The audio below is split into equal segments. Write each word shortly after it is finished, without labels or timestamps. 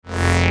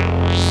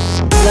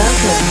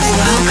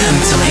Welcome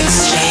to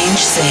Exchange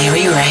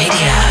Theory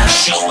Radio.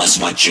 Show us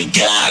what you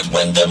got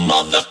when the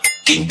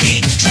motherfucking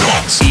beat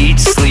drops. Eat,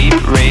 sleep,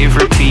 rave,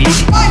 repeat.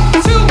 1,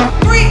 2,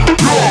 3,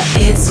 4.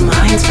 It's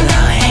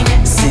mind-blowing,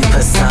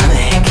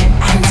 supersonic,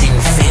 and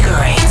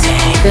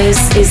invigorating.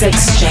 This is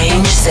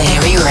Exchange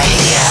Theory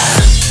Radio.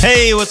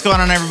 Hey, what's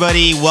going on,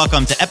 everybody?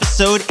 Welcome to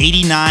episode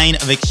 89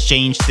 of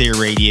Exchange Theory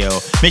Radio.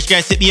 Make sure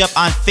you guys hit me up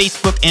on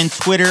Facebook and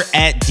Twitter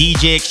at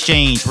DJ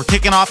Exchange. We're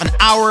kicking off an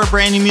hour of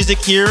brand new music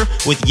here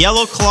with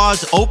Yellow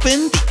Claw's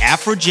Open, the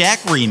Afrojack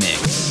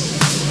remix.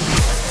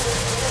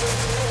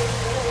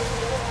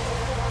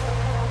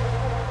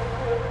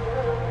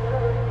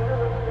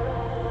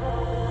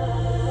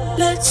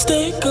 Let's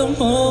take a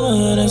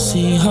moment and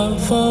see how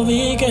far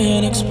we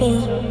can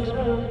explore.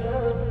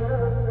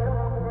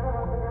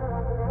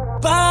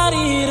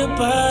 Body to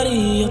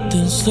body,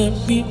 then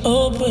let me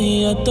open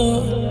your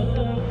door.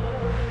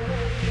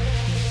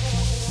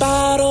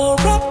 Bottle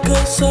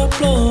rockets are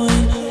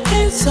blowing,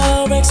 heads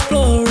are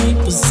exploring.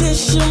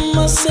 Position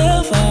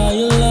myself how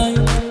you like.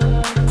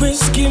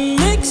 Whiskey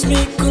makes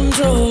me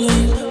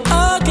controlling.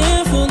 I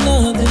give for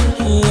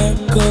nothing, let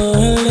go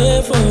and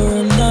live for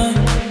a night.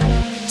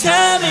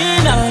 Tell me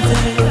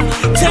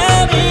nothing,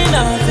 tell me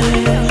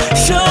nothing.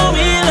 Show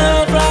me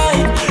love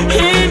right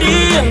in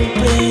the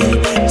open.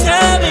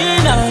 Tell me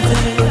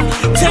nothing,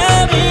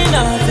 tell me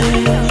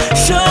nothing.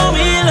 Show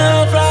me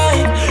love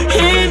right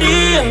in the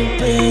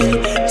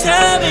open.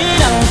 Tell me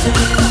nothing,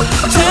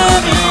 tell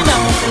me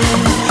nothing.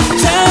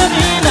 Tell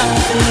me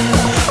nothing,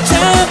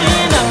 tell me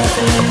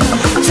nothing.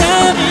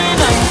 Tell me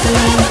nothing,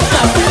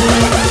 nothing,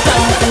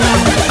 nothing.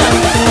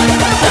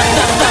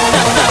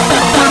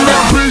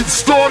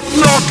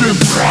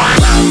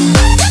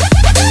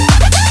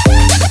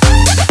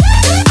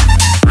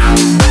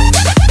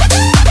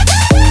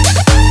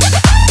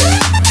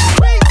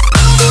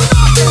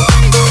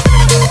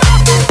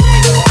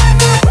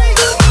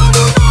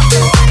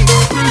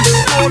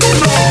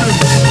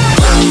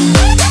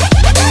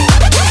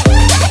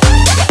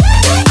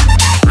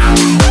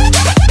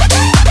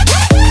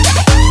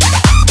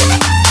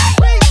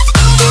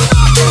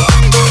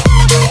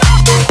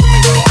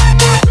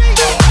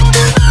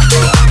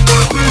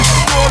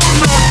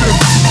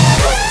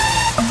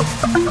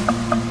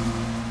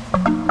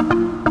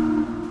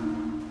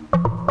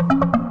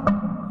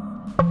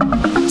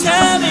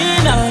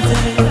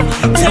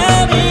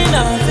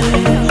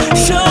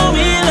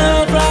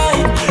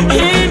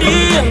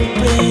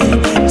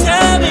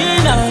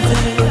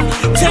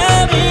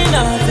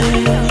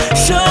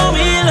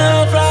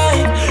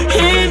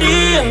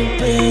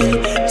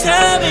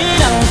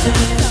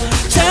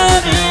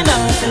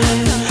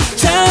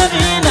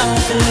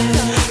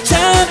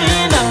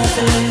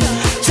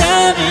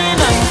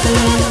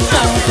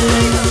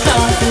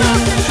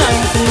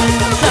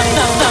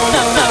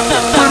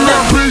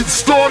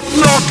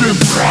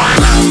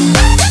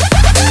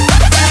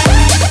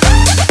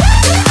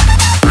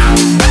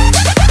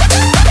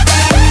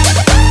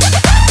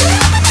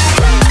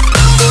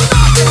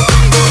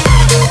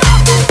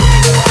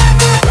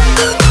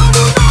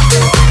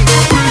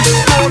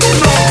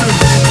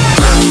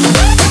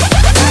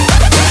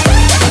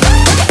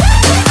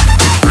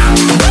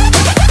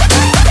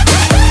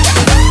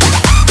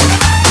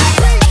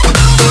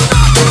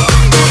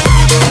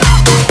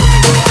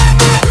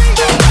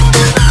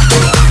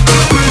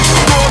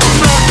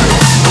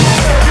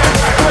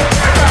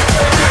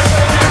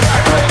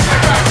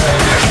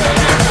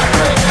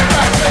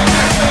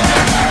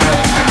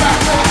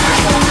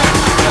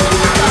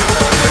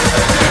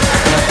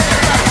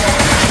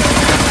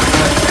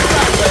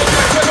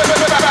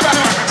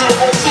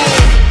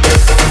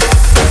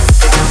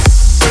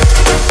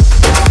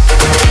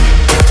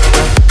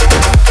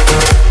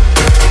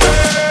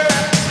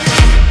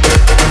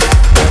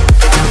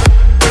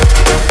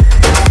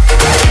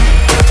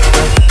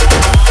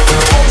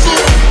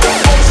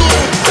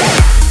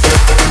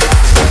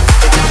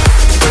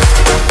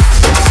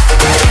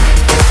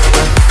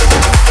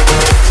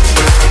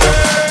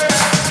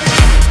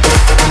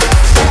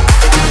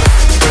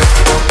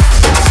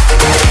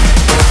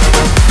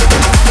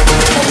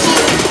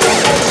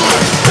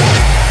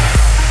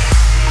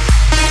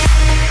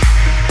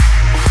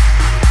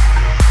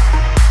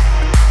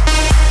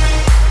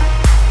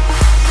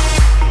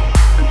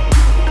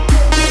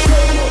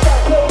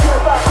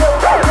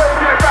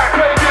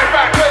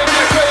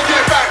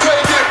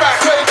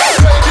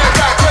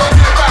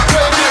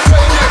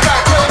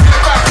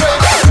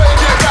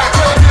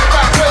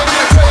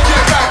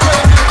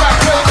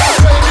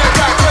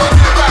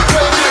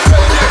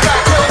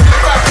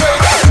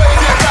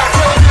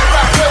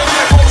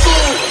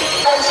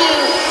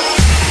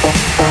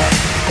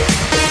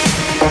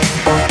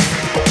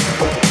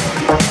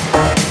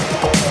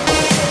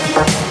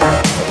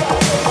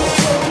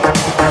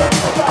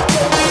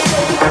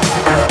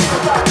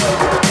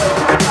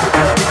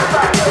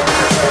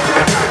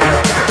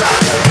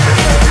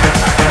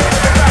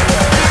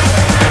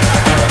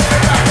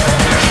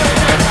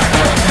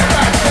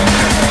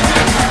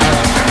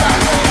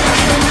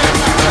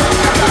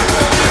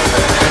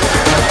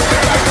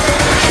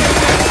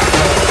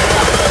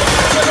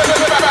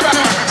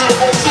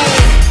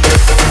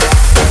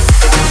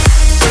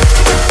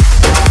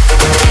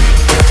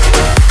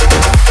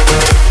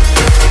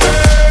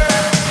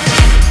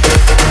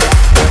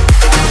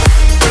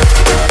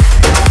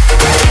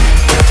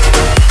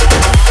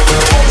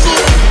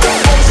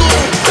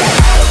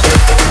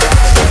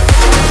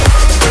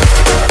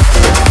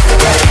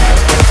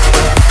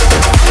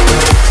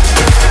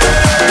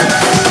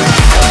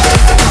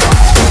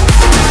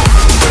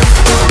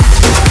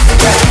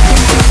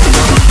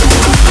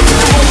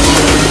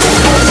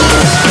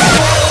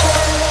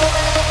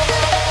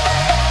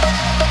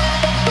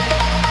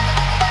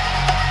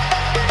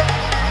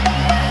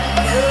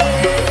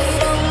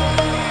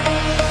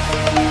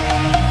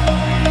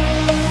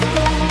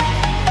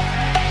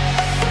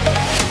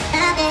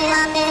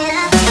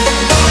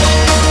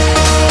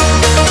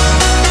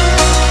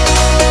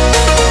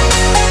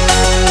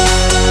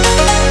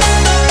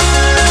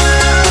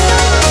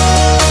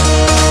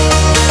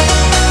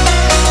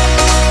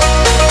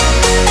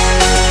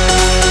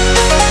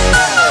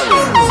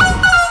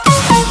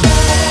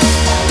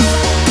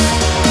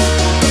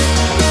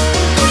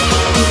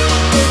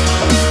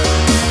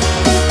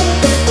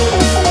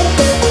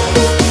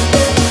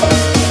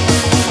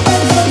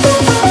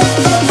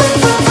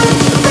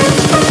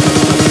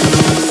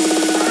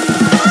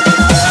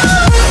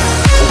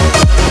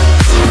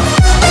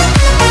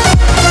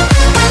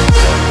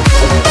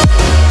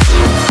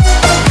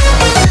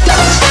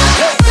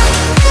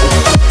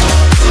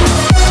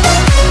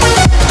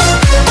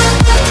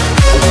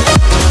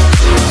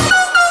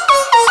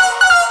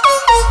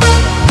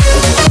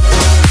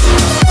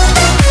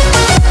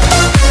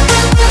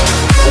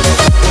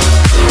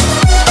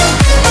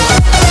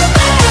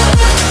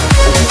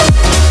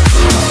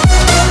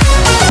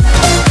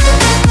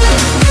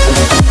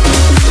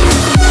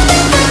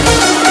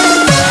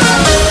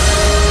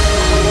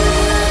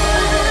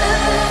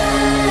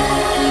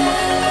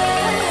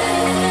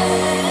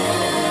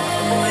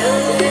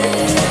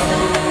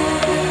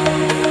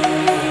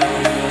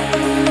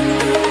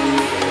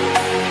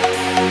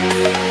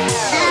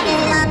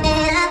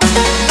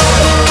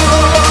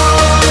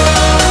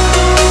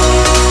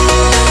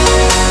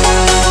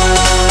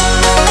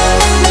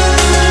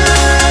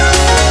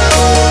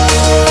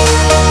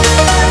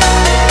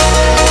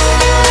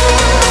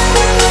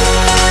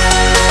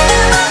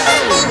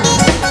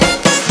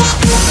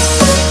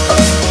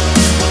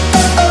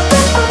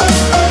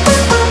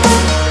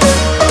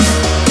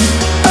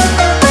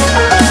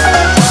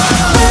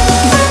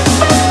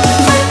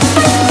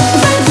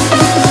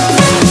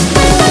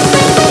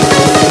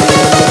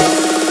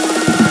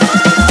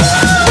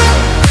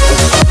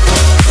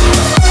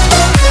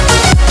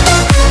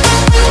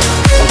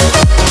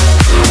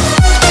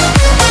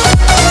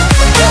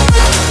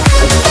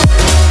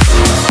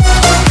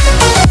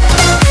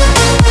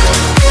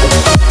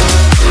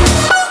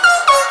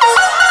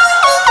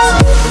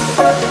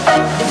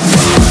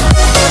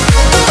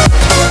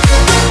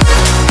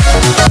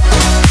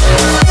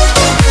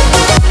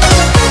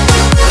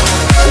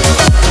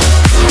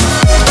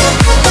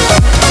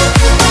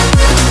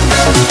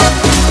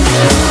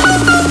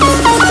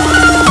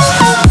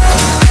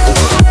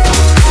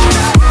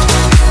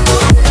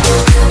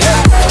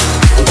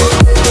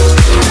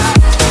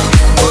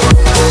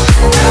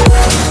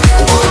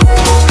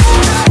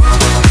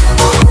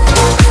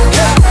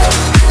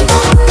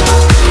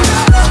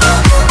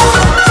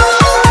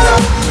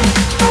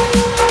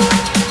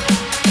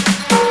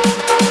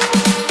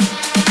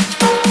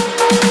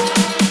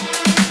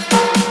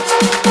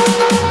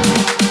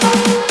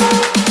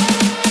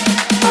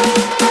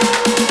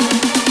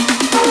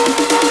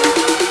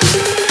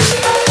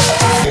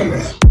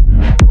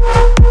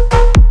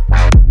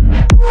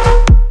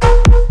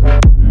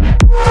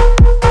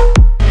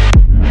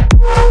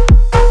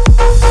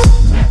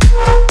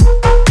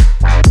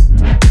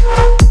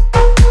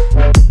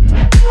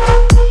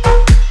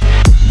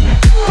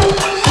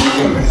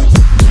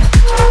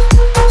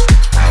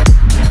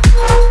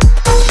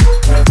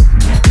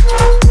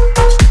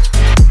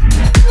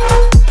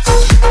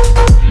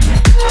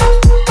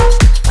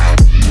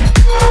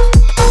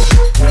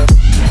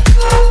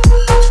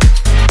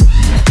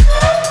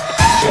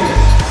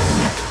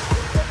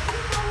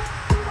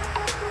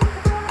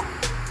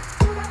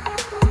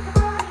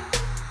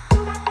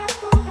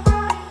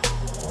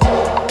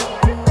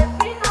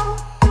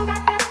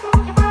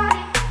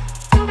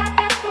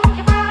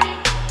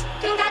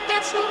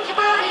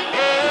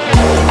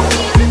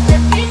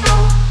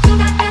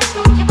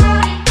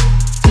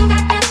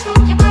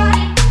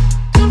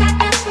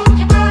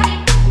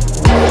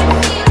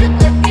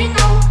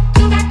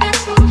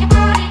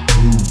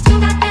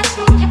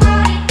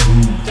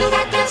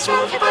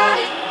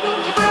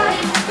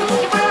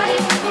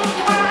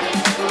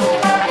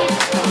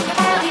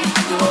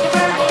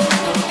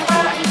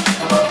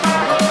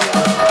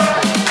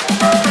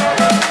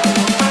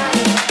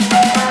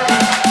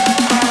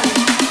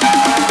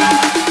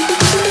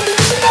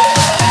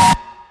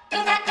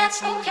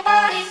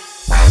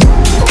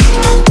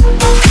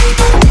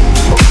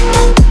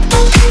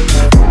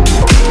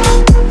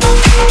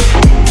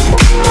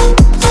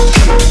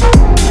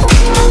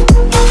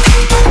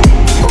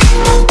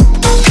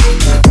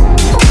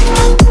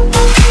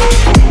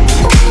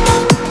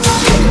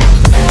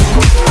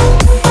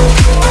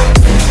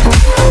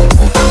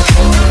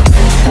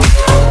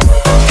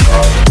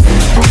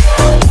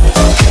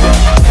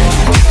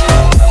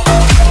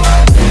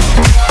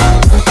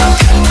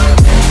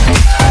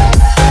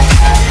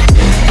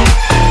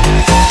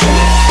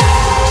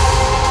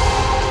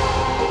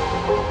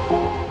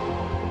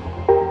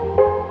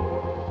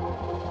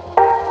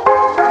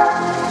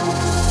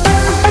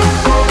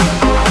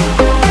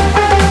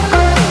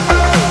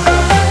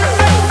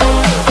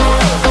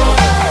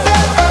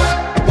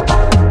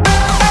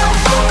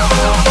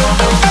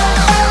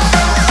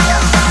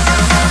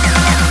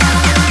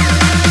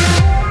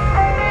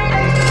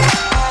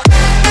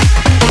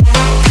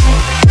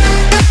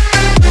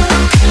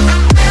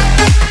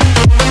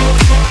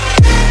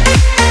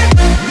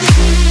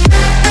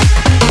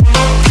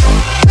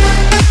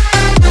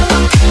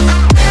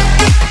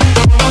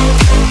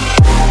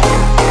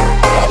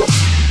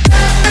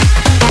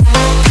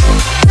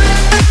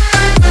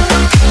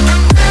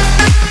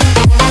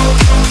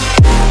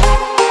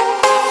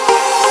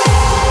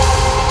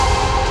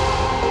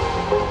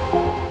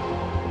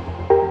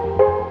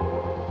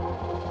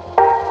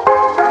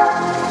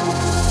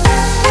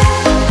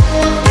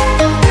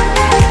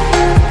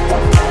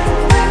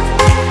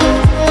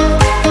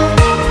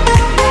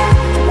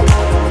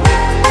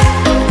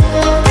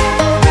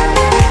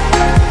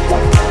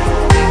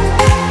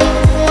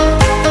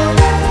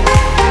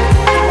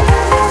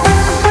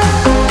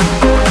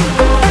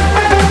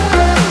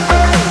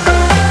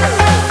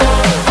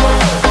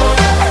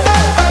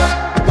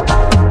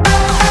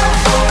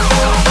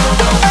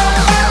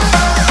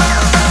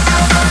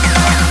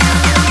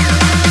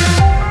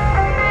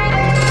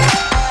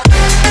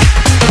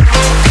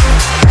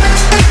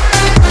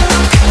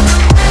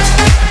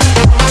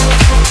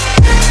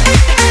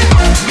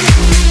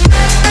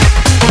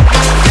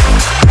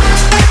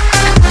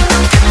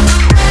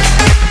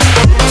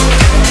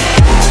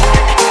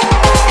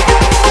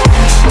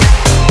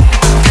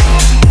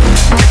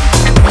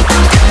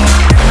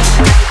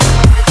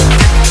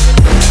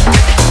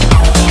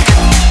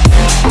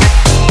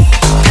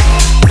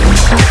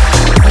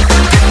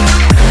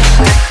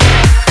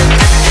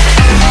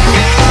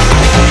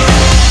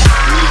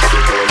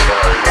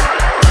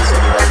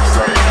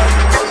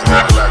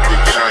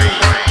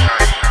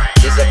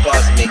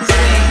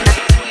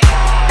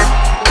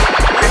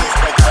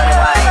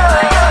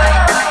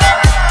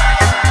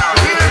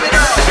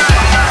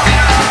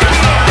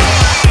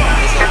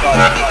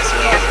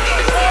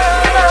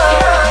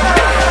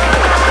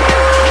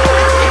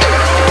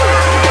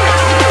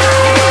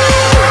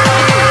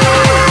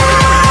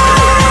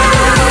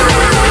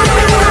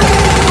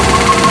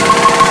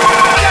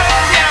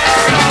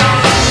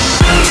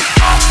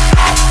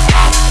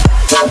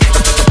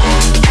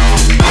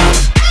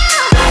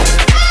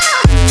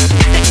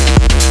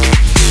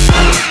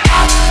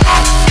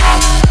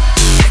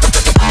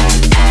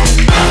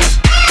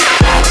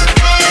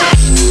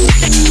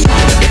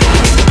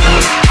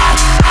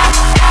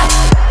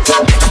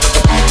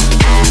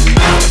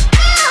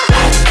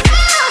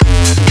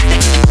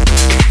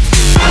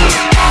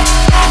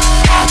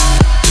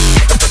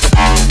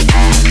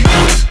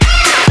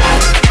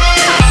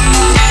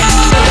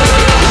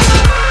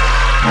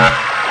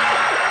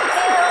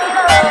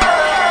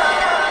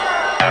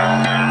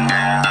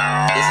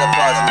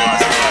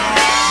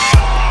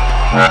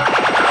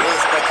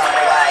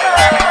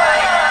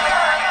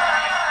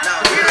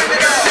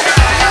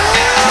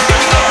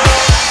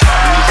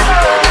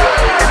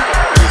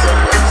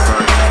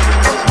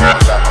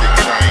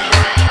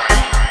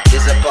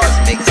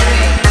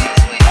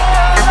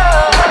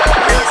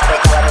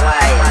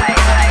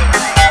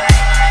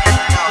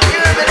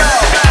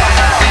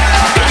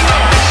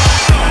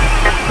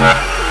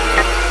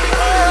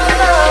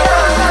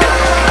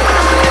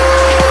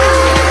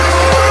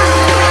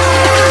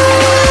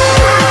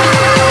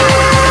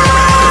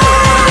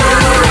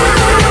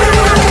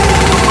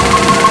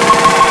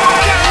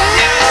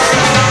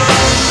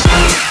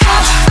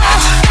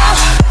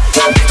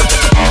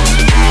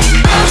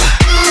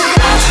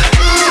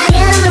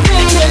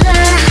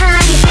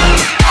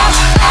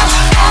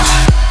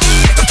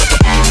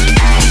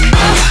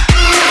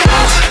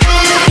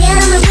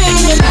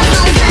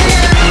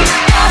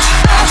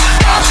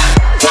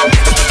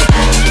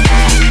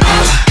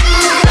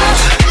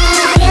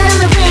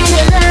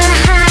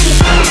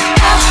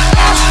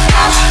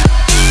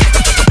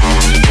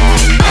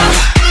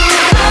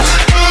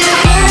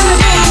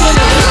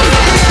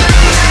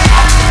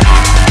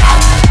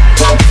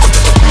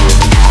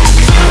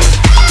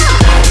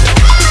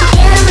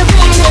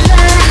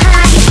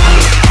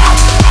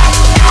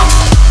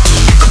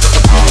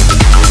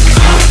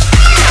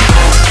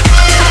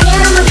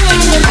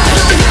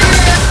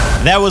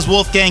 That was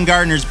Wolfgang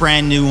Gardner's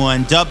brand new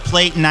one, Dub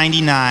Plate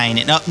 99.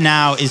 And up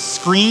now is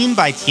Scream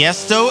by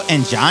Tiesto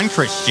and John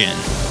Christian.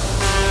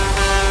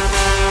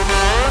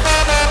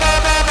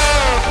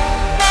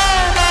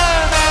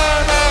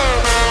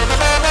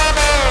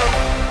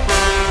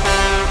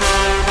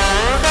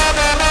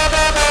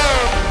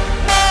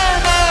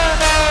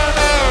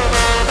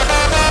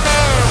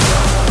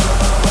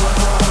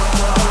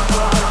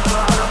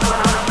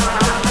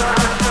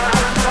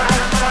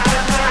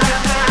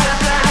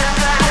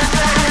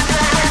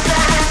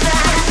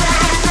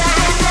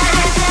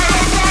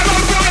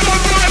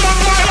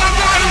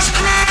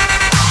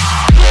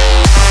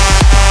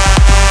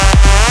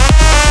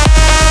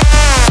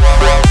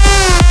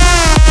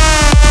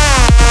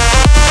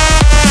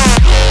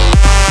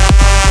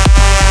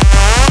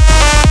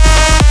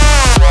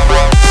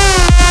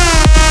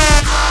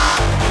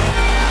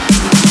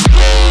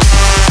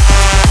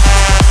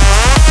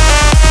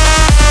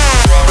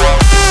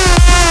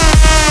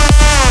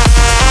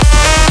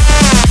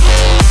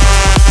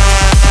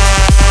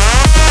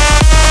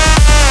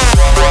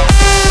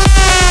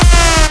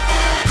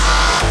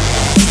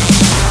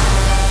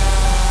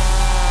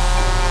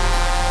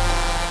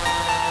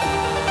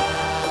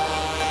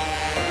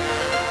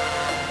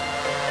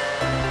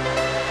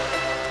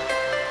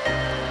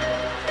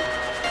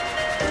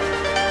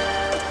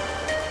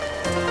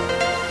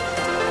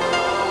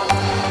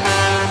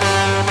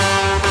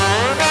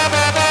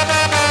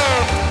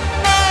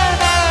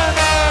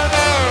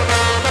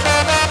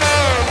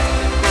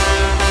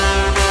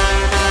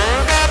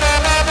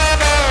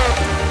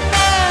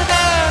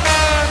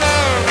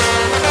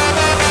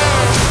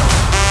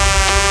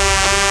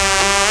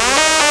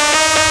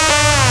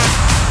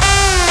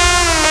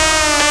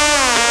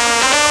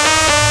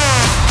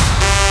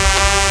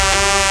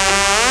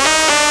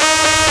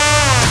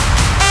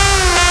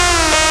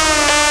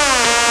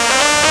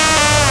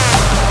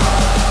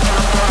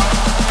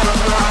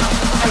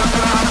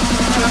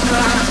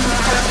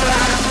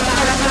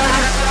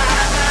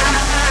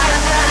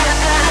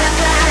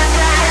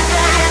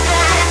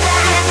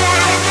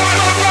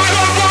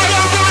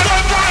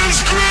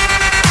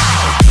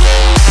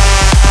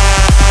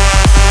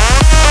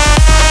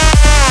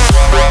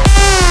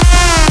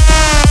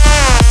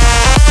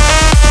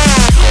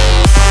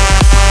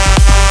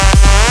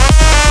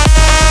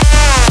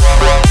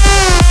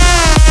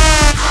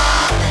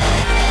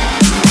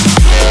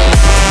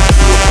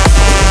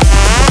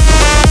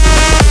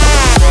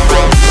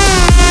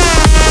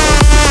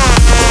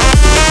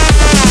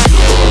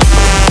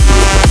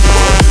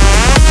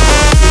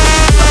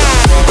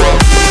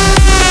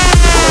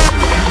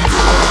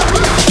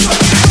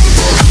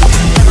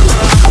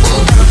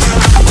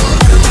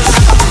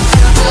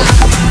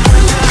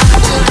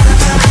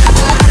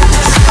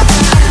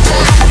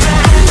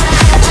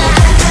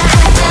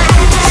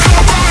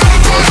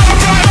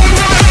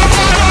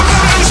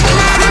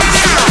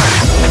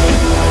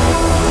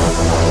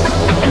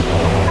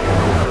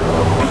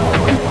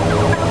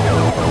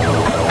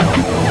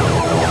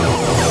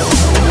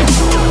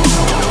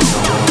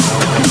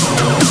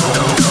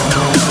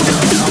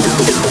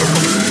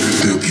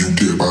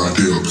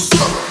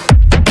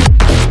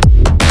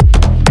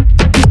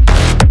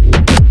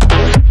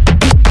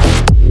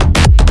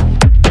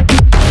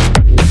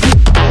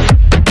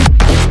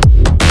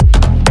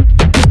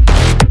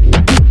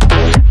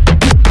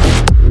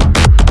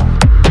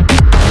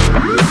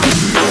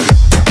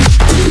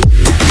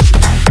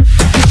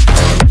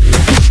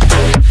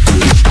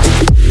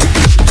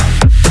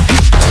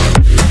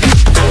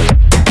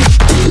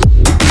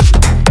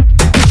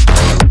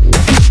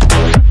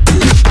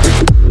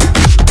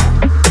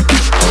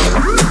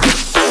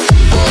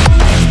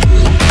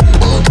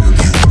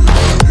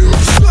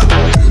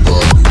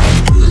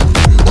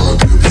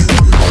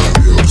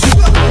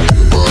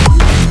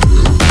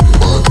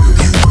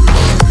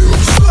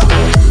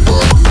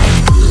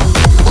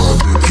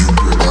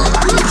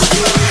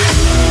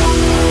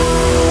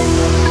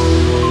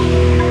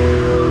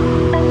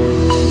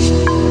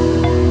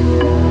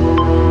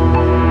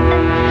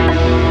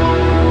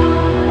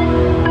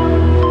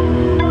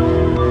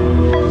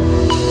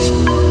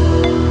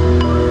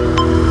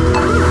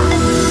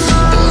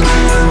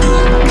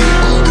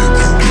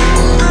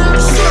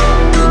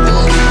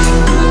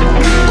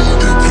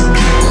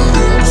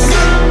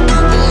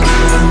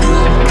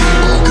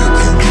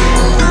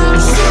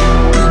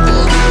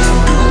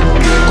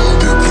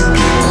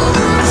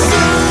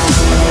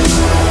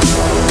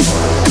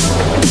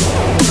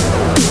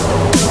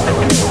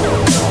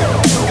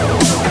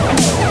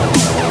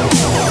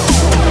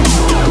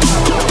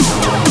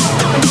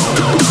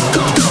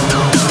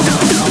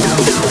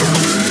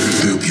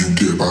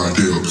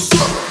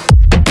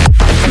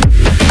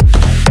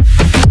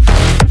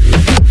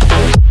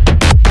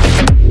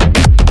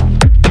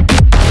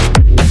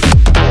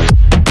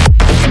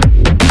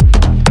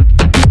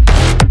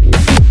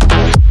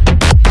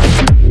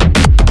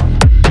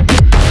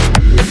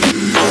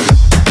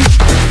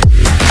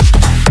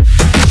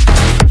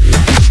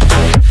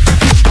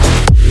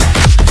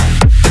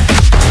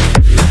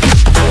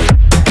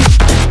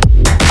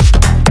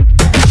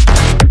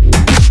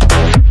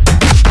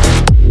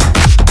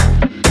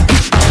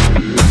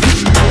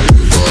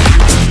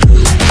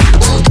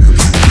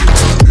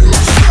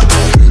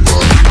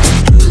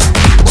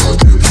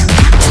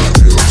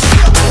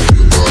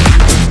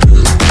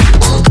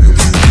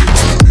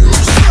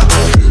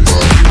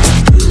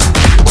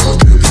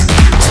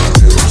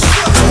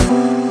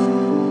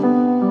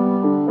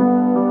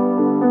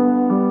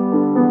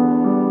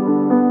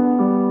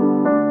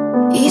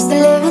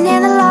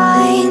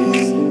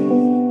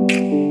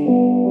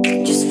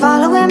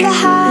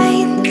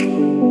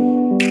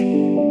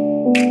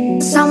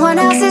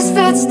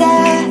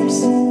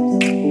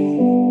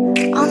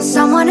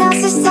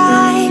 this is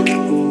time.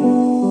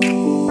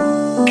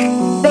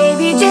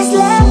 Baby, just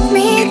let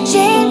me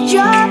change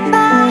your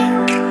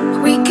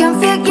mind. We can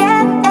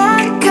forget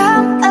and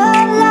come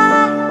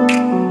alive.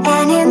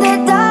 And in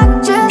the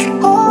dark, just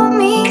hold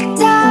me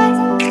tight.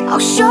 I'll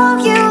show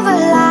you the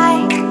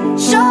light,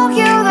 show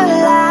you the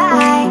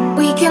light.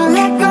 We can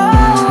let go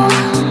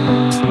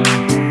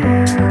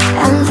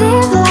and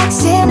live like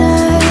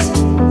sinners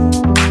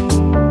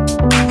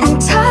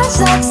and touch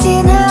like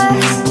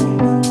sinners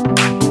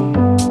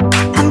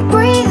and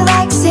breathe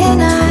like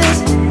sinners.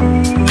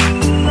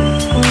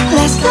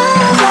 Let's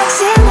love like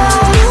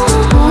sinners.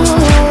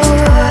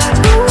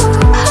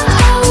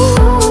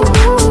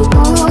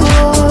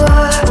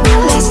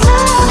 Let's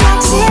love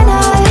like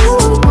sinners.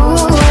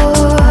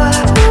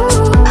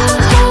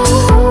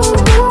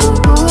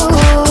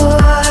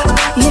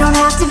 You don't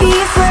have to be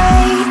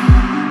afraid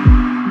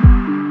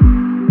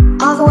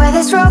of where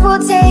this road will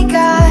take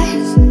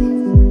us.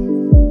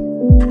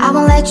 I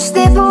won't let you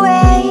slip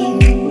away,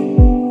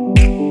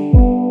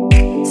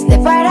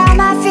 slip right out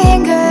my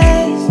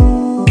fingers.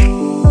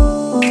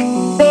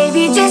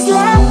 Baby, just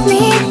let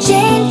me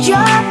change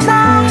your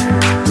mind.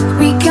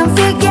 We can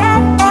forget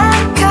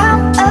and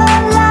come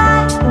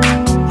alive.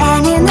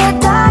 And in the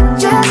dark,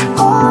 just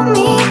hold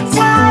me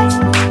tight.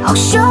 I'll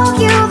show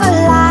you the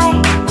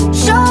light,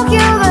 show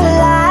you the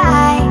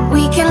light.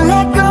 We can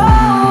let go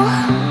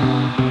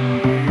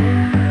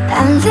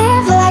and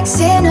live like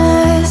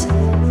sinners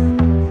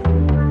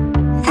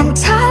and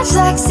touch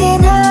like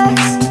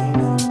sinners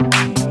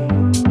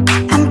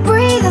and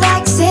breathe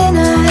like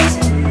sinners.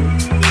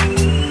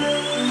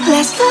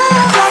 Let's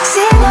love like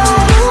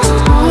sinners.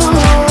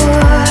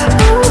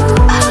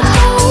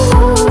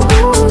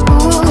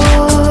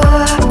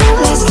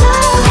 Let's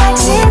love like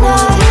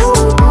sinners.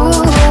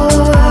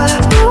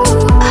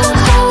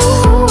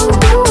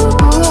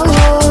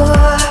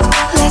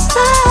 Let's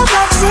love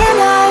like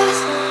sinners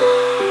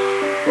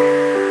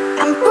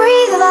and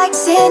breathe like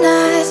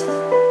sinners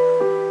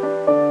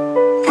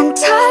and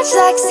touch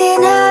like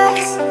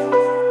sinners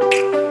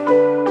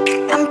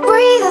and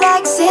breathe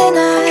like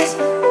sinners.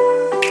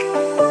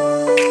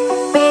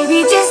 Baby,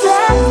 just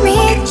let me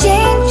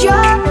change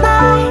your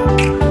mind.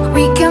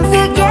 We can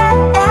forget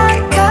and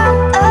come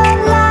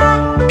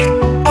alive.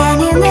 And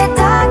in the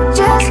dark,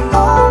 just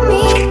hold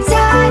me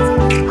tight.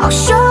 I'll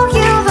show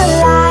you the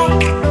light,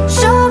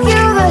 show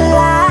you the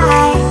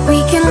light. We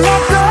can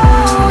let go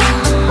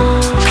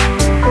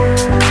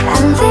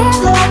and live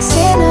like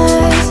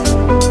sinners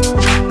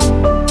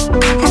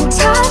and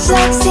touch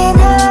like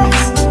sinners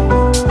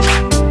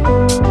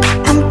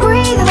and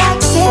breathe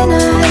like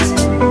sinners.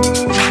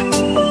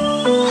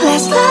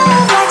 Let's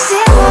love like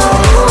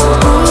sinners.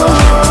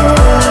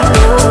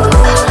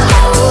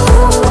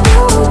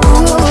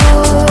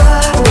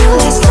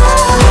 Let's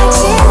love like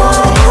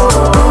sinners.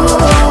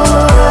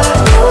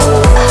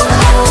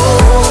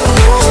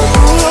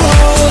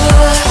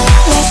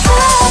 Let's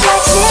love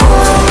like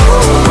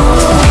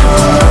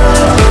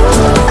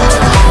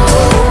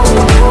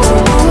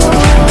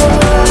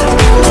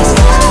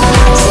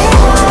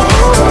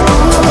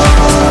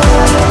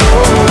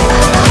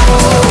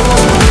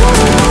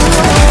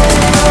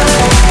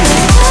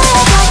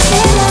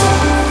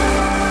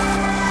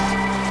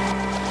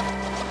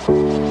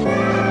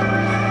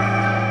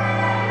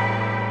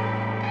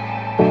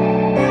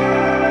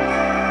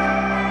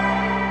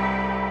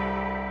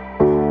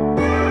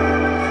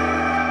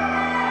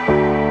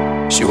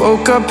She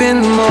woke up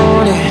in the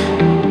morning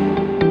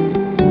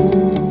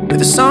with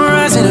the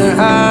sunrise in her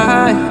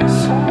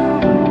eyes,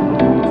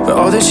 but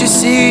all that she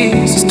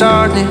sees is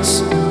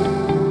darkness.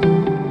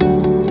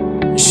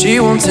 She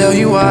won't tell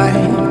you why.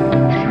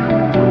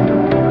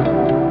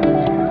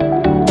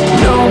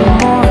 No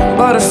more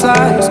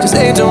butterflies, 'cause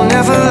they don't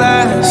ever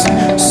last.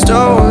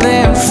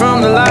 Stolen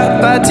from the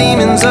light by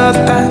demons of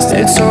the past.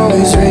 It's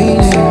always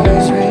raining,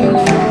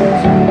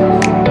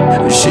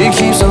 but she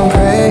keeps on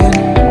praying.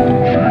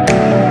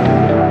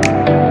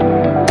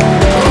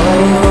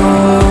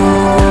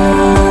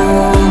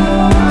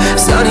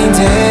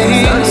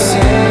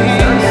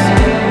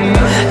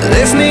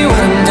 Lift me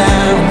when I'm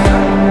down.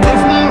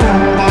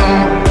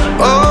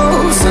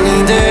 Oh, sunny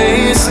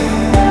days.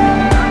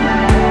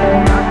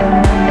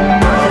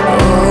 Oh,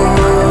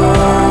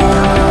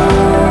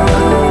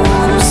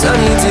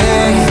 sunny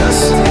days.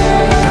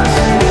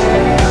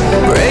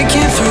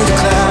 Breaking through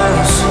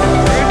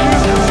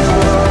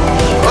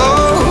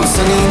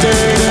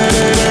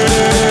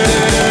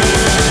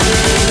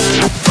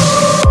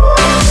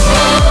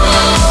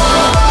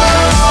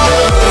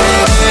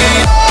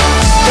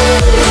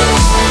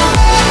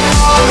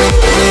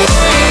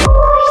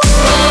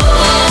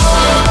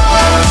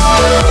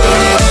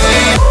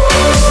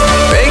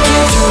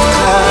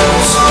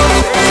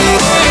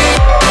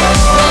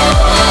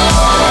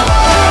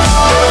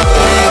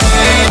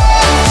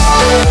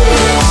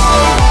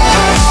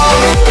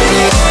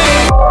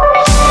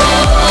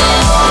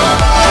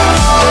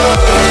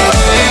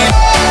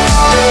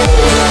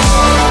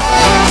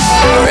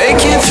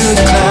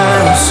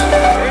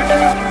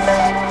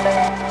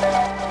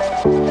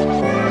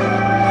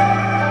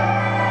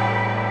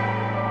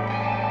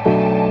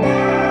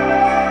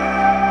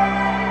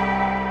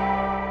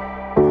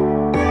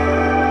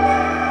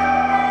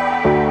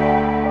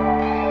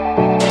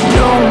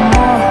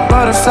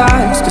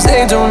butterflies, cause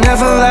they don't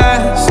ever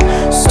last.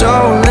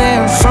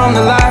 Stolen from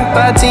the light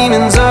by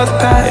demons of the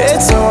past.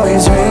 It's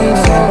always raining.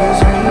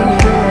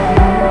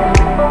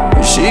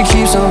 She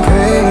keeps on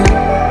praying.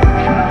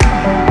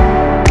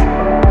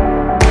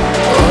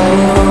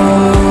 Oh,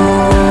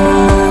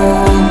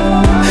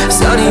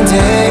 sunny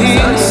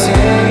days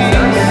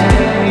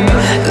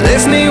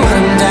lift me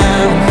when I'm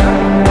down.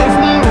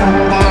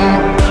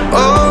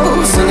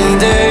 Oh, sunny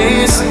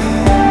days.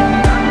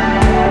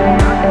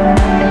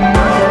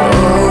 Oh,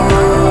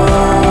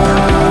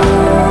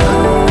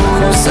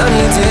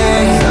 sunny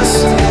days.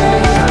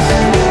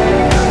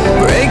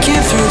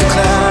 Breaking through the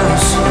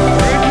clouds.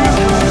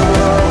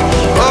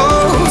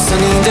 Oh,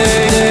 sunny days.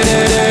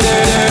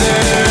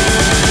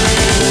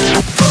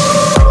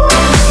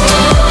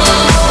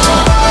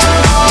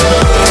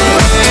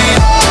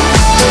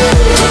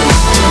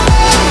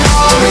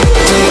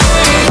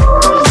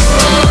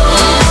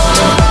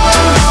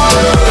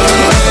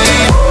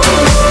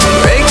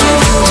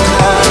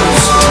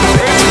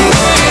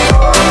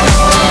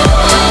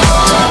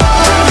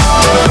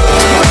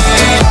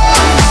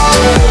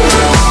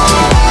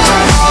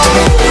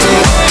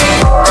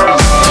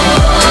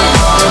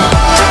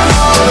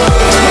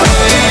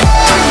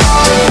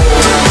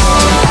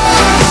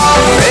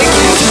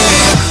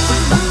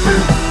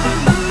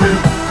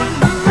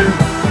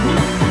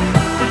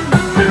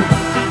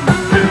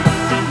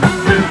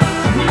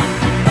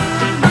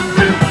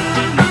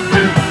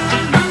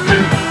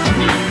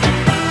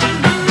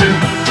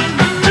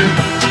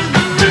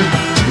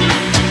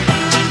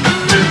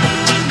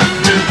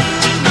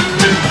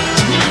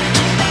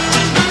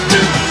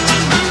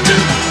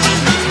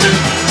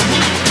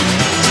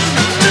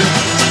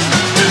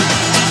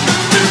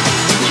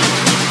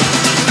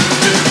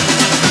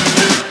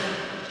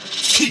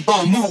 Keep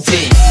on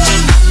moving.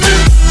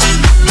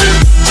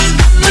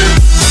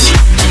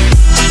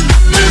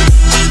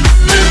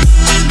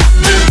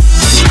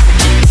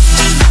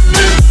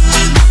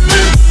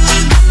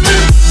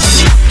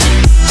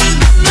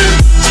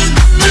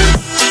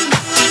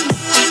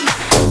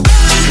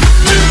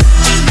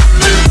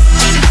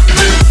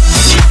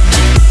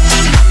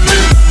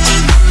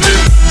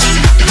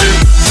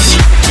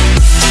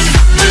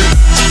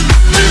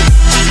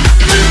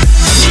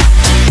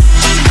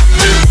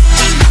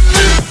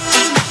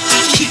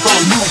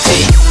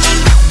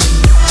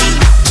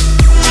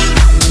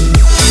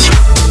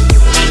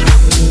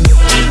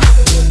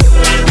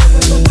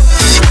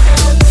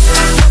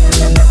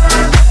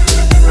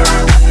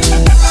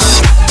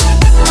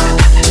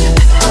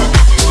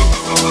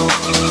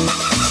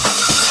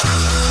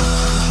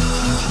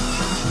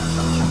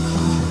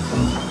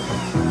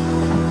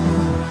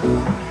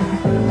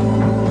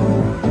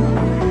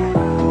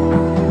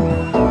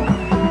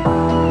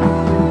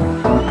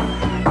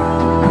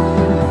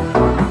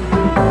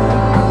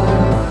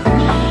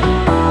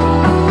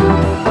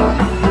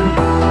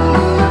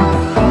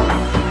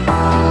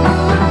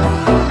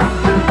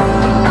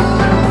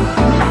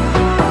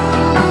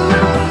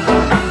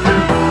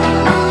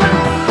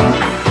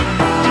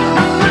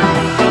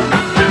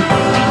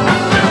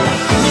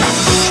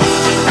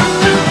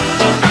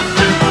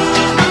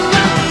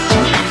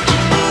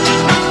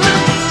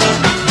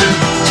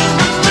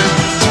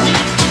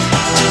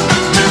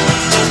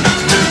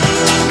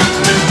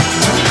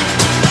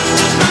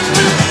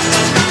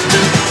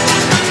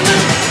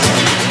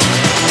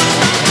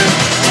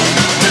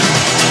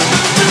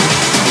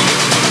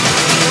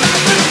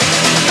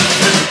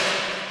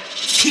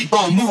 Keep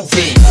on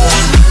moving.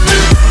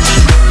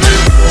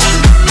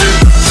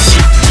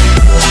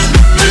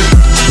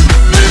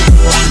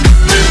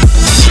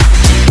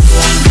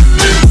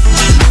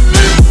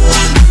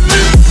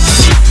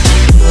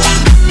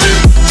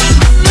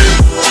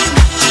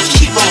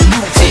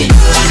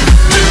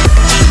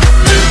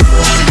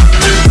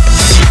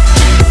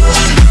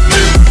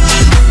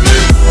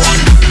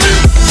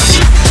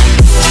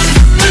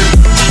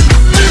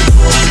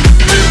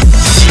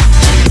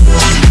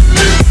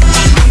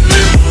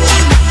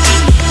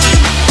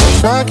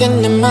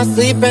 Talking in my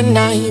sleep at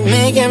night,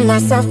 making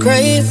myself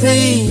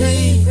crazy.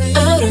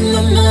 Out of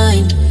my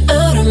mind,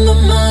 out of my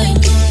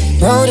mind.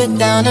 Wrote it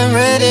down and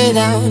read it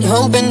out,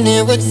 hoping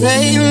it would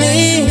save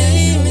me.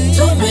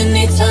 Too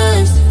many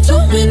times,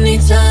 too many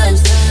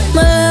times.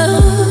 My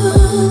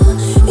love,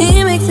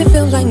 he makes it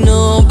feel like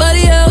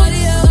nobody else,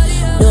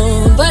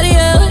 nobody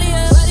else.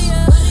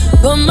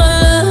 But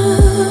my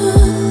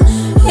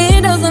love, he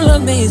doesn't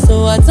love me,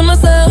 so I tell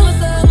myself,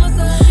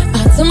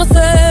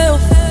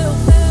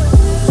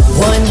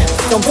 one,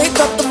 don't pick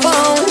up the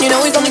phone. You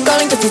know he's only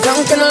calling cause he's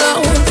drunk and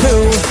alone.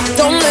 Two,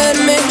 don't let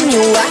him in.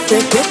 You have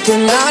to kick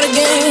him out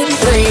again.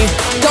 Three,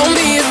 don't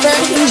be a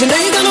friend. You know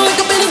you're gonna wake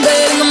up in his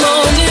bed in the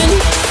morning.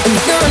 And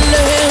if you're under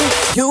him,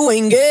 you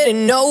ain't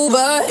getting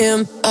over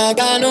him. I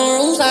got no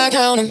rules, I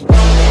count him.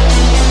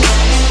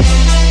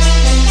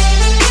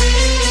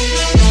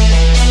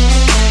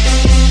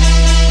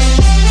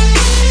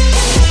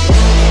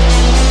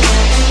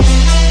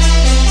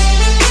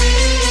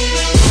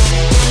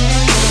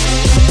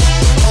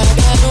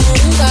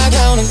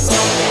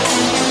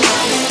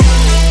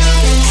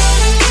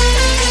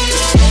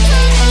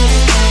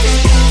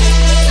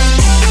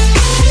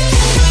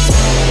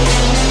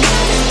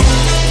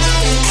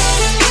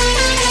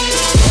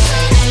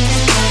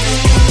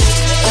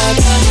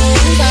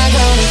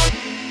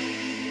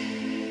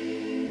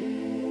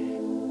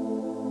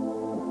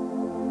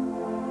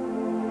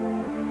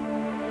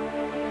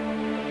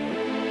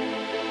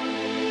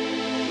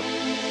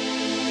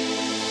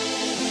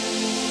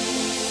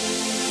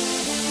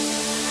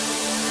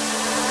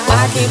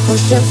 keep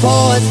pushing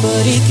forwards,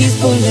 but he keeps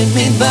pulling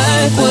me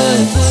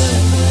backwards.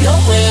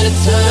 Nowhere to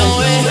turn,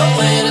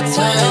 nowhere to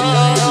turn.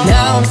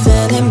 Now I'm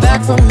standing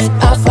back from it,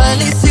 I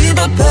finally see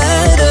the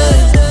pattern.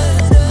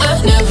 I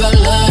never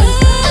learned,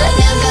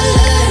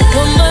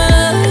 come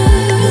on.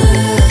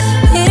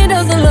 He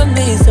doesn't love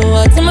me, so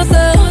I tell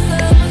myself,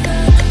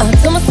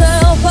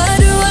 I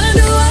do.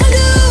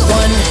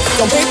 One,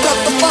 don't pick up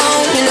the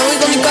phone, you know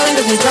he's only calling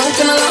cause he's drunk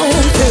and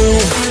alone. Two,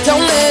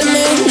 don't let him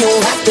in,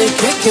 you'll have to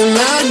kick him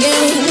out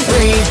again.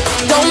 Three,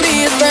 don't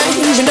be his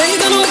friend, you know you're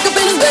gonna wake up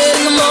in his bed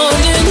in the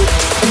morning.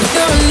 And if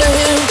you're under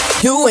him,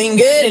 you ain't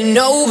getting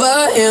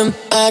over him.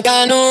 I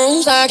got no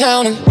rules, I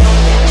count him.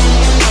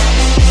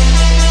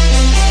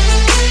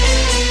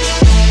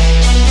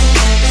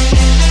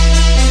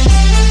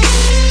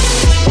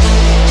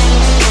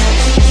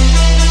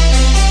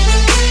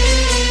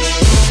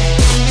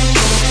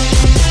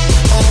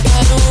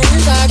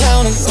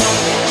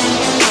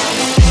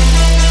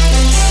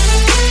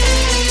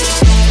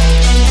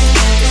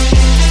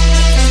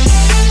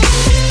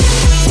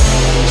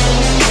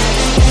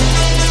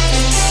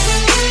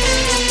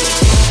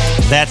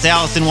 That's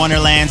Alice in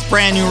Wonderland's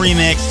brand new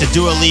remix to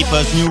Dua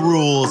Lipa's New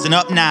Rules. And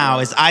up now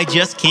is I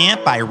Just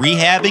Can't by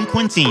Rehab and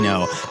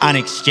Quintino on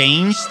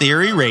Exchange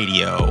Theory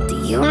Radio. Do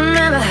you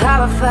remember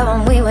how I felt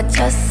when we were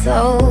just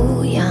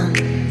so young?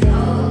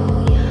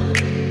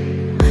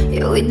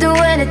 Yeah, we do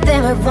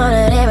anything we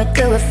wanted and we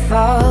do it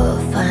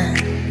for fun.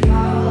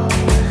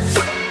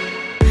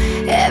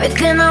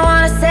 Everything I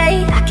wanna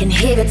say, I can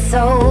hear it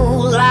so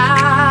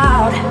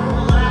loud.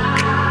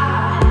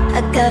 I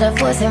got a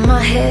voice in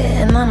my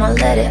head and I'ma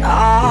let it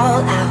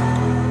all out.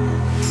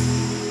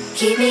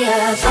 Keep me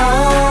up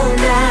all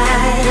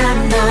night,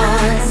 I'm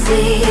not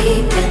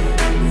sleeping.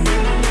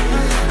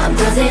 I'm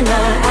closing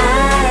my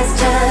eyes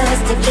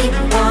just to keep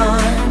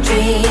on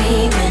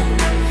dreaming.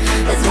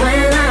 That's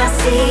when I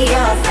see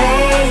your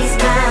face,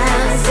 my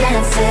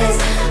senses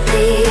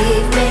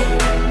leave me.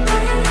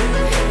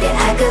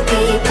 Yeah, I could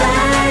be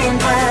blind,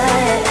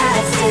 but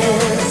I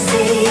still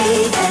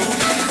see that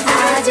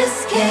I just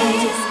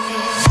can't.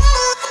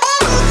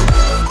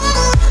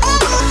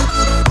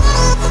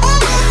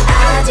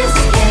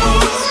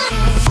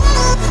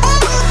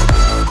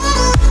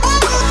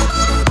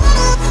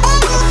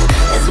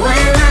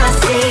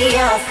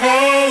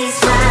 Face,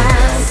 my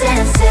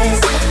senses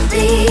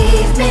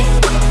leave me.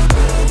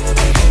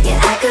 Yeah,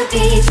 I could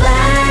be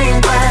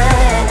blind,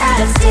 but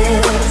I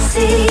still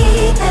see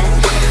that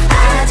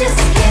I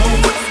just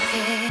can't.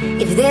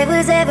 If there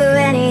was ever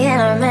any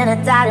element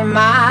of doubt in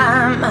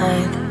my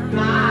mind,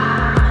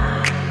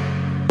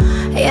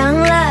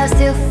 young love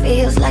still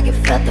feels like it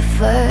felt the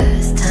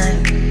first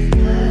time.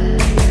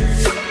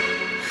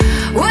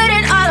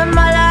 Waiting all of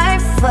my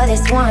life for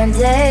this one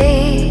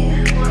day.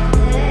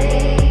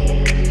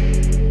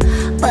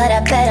 But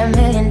I bet $1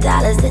 million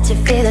that you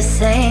feel the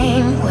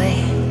same way.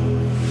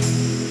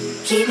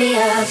 Keep me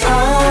up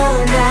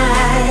all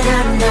night,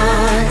 I'm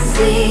not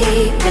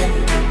sleeping.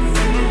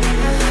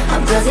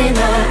 I'm closing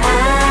my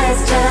eyes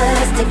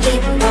just to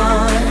keep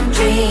on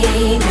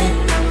dreaming.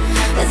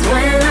 That's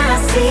when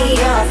I see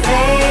your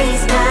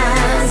face,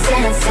 my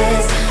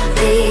senses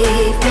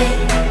leave me.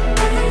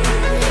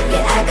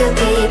 Yeah, I could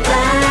be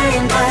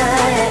blind,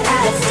 but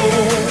I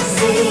still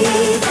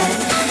see that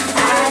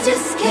I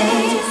just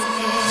can't.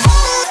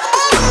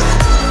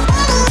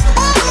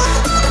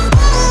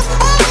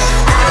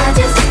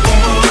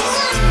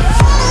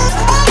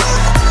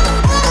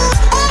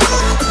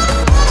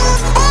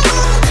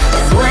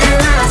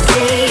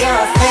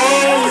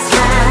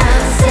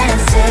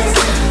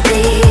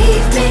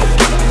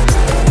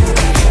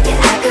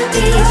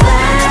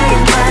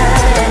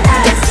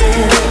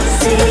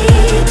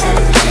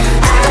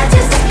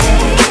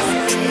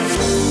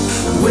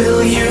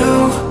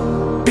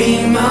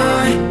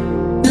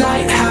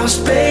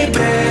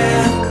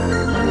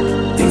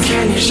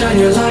 Shine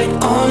your light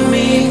on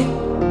me,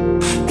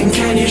 and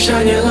can you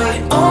shine your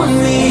light on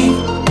me?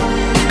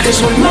 Cause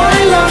when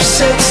my love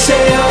sets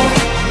sail,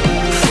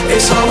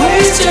 it's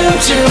always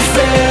doomed to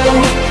fail.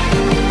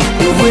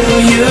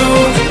 Will you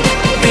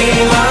be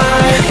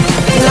my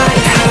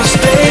lighthouse,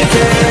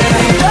 baby?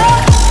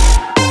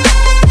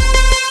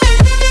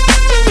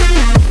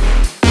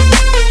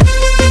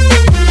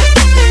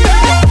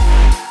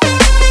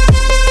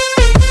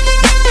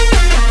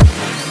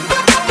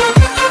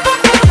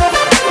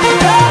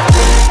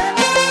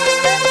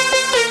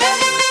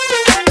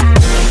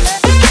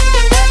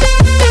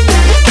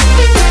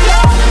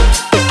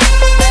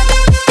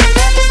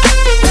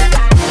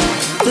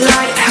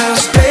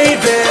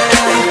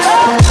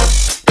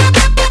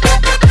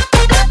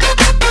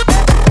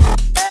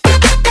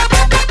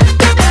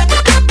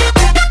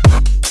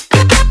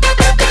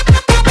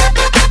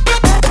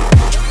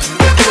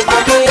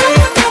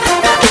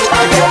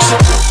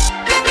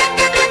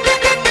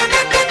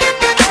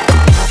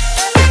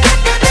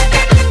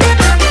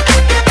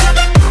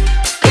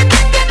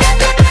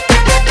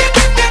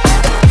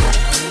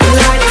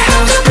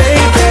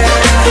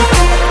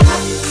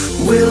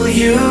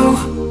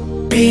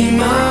 Be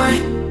my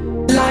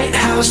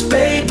lighthouse,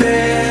 baby.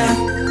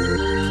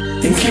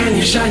 can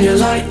you shine your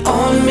light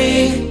on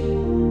me?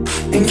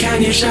 And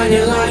can you shine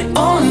your light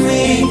on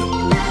me?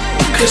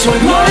 Cause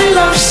when my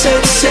love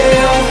sets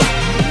sail,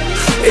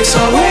 it's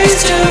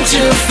always doomed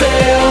to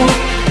fail.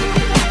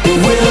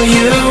 Will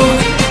you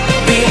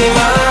be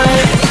my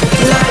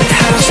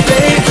lighthouse,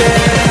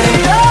 baby?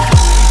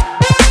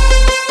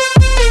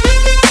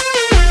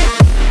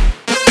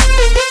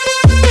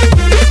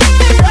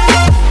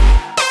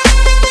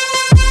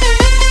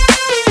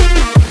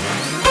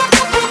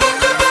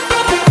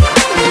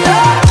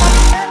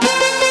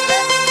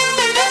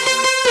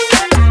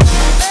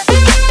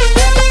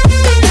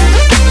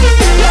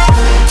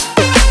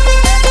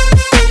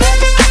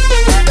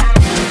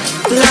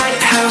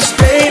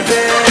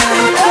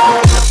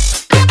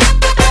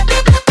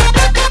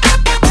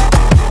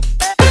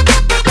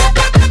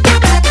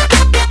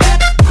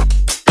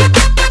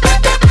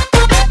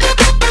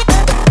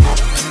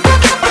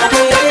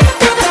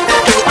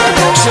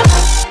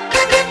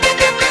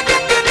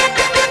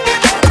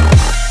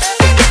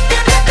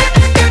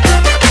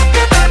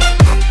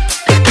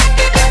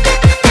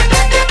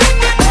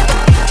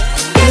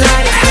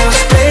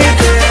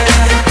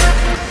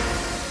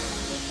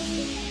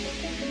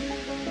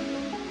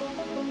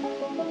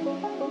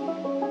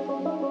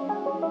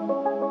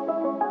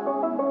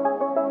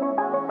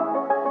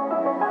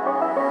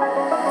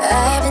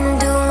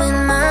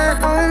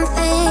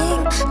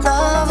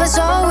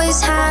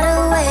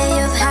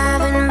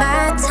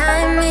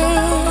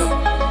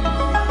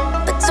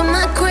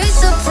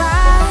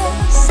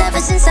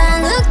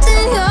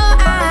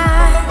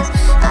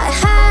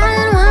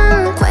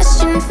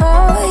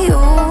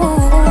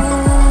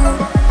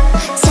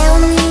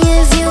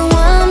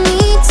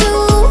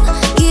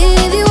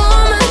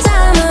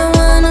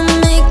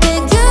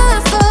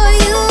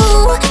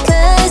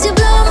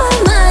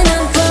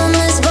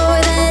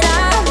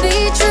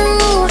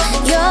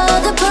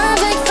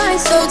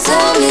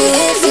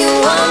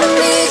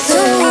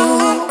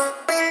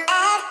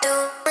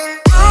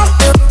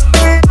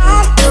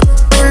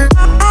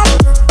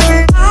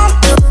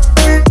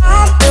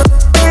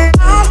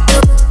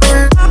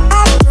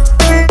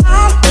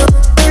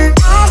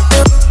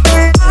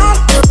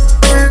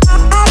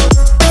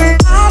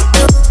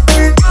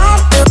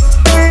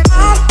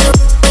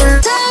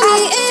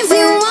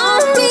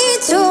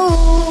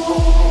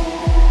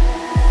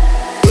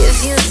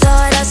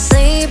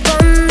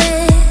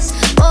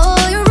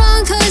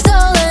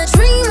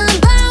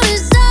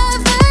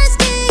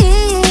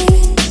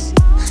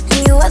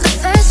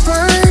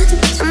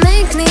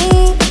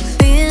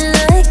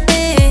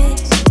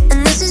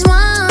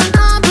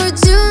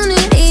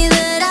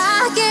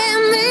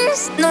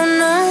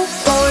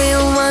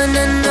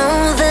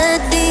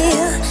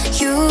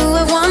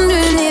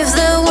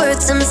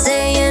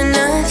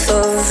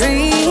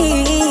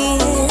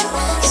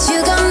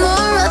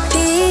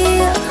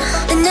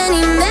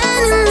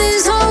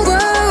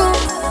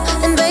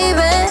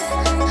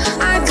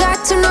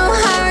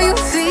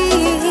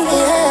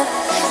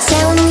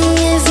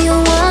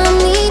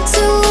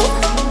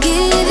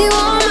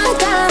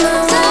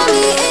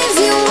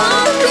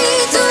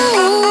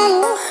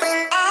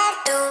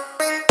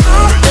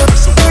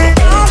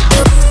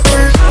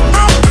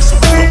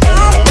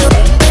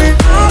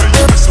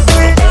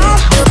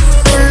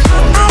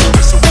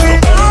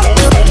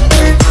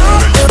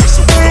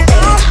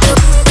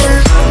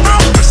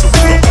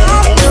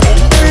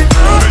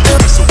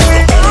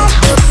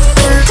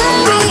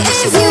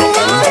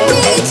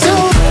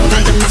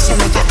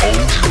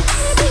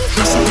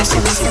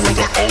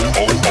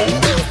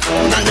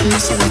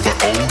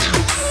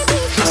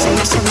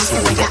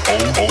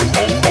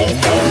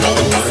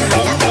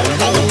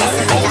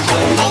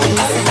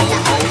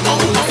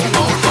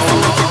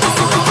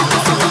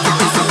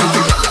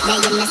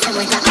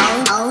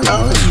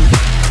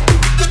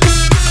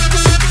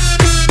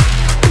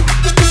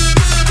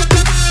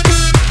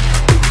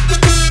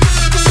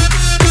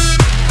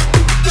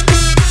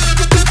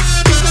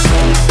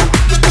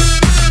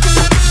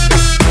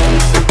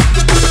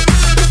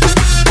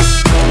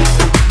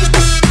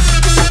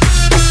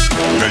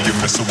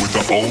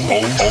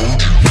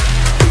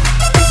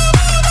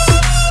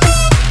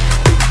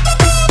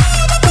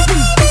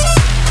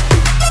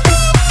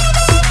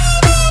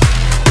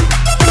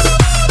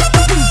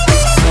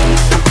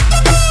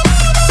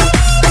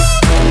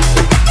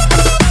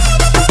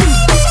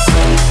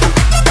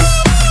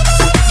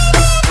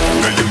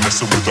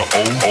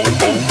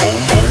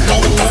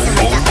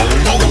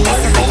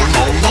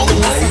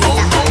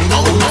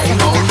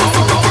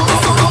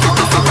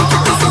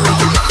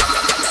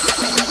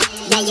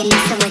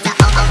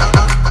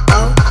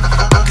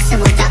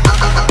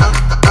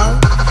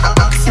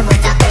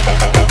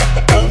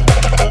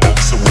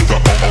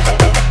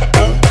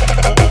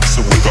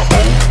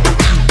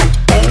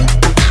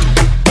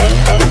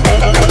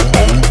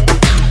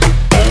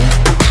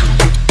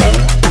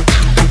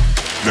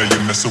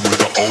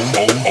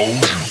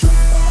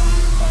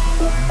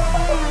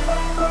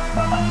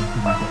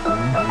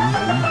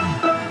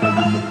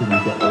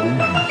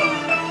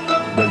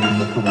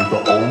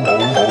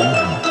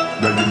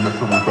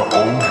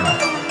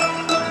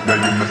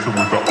 messing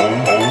with the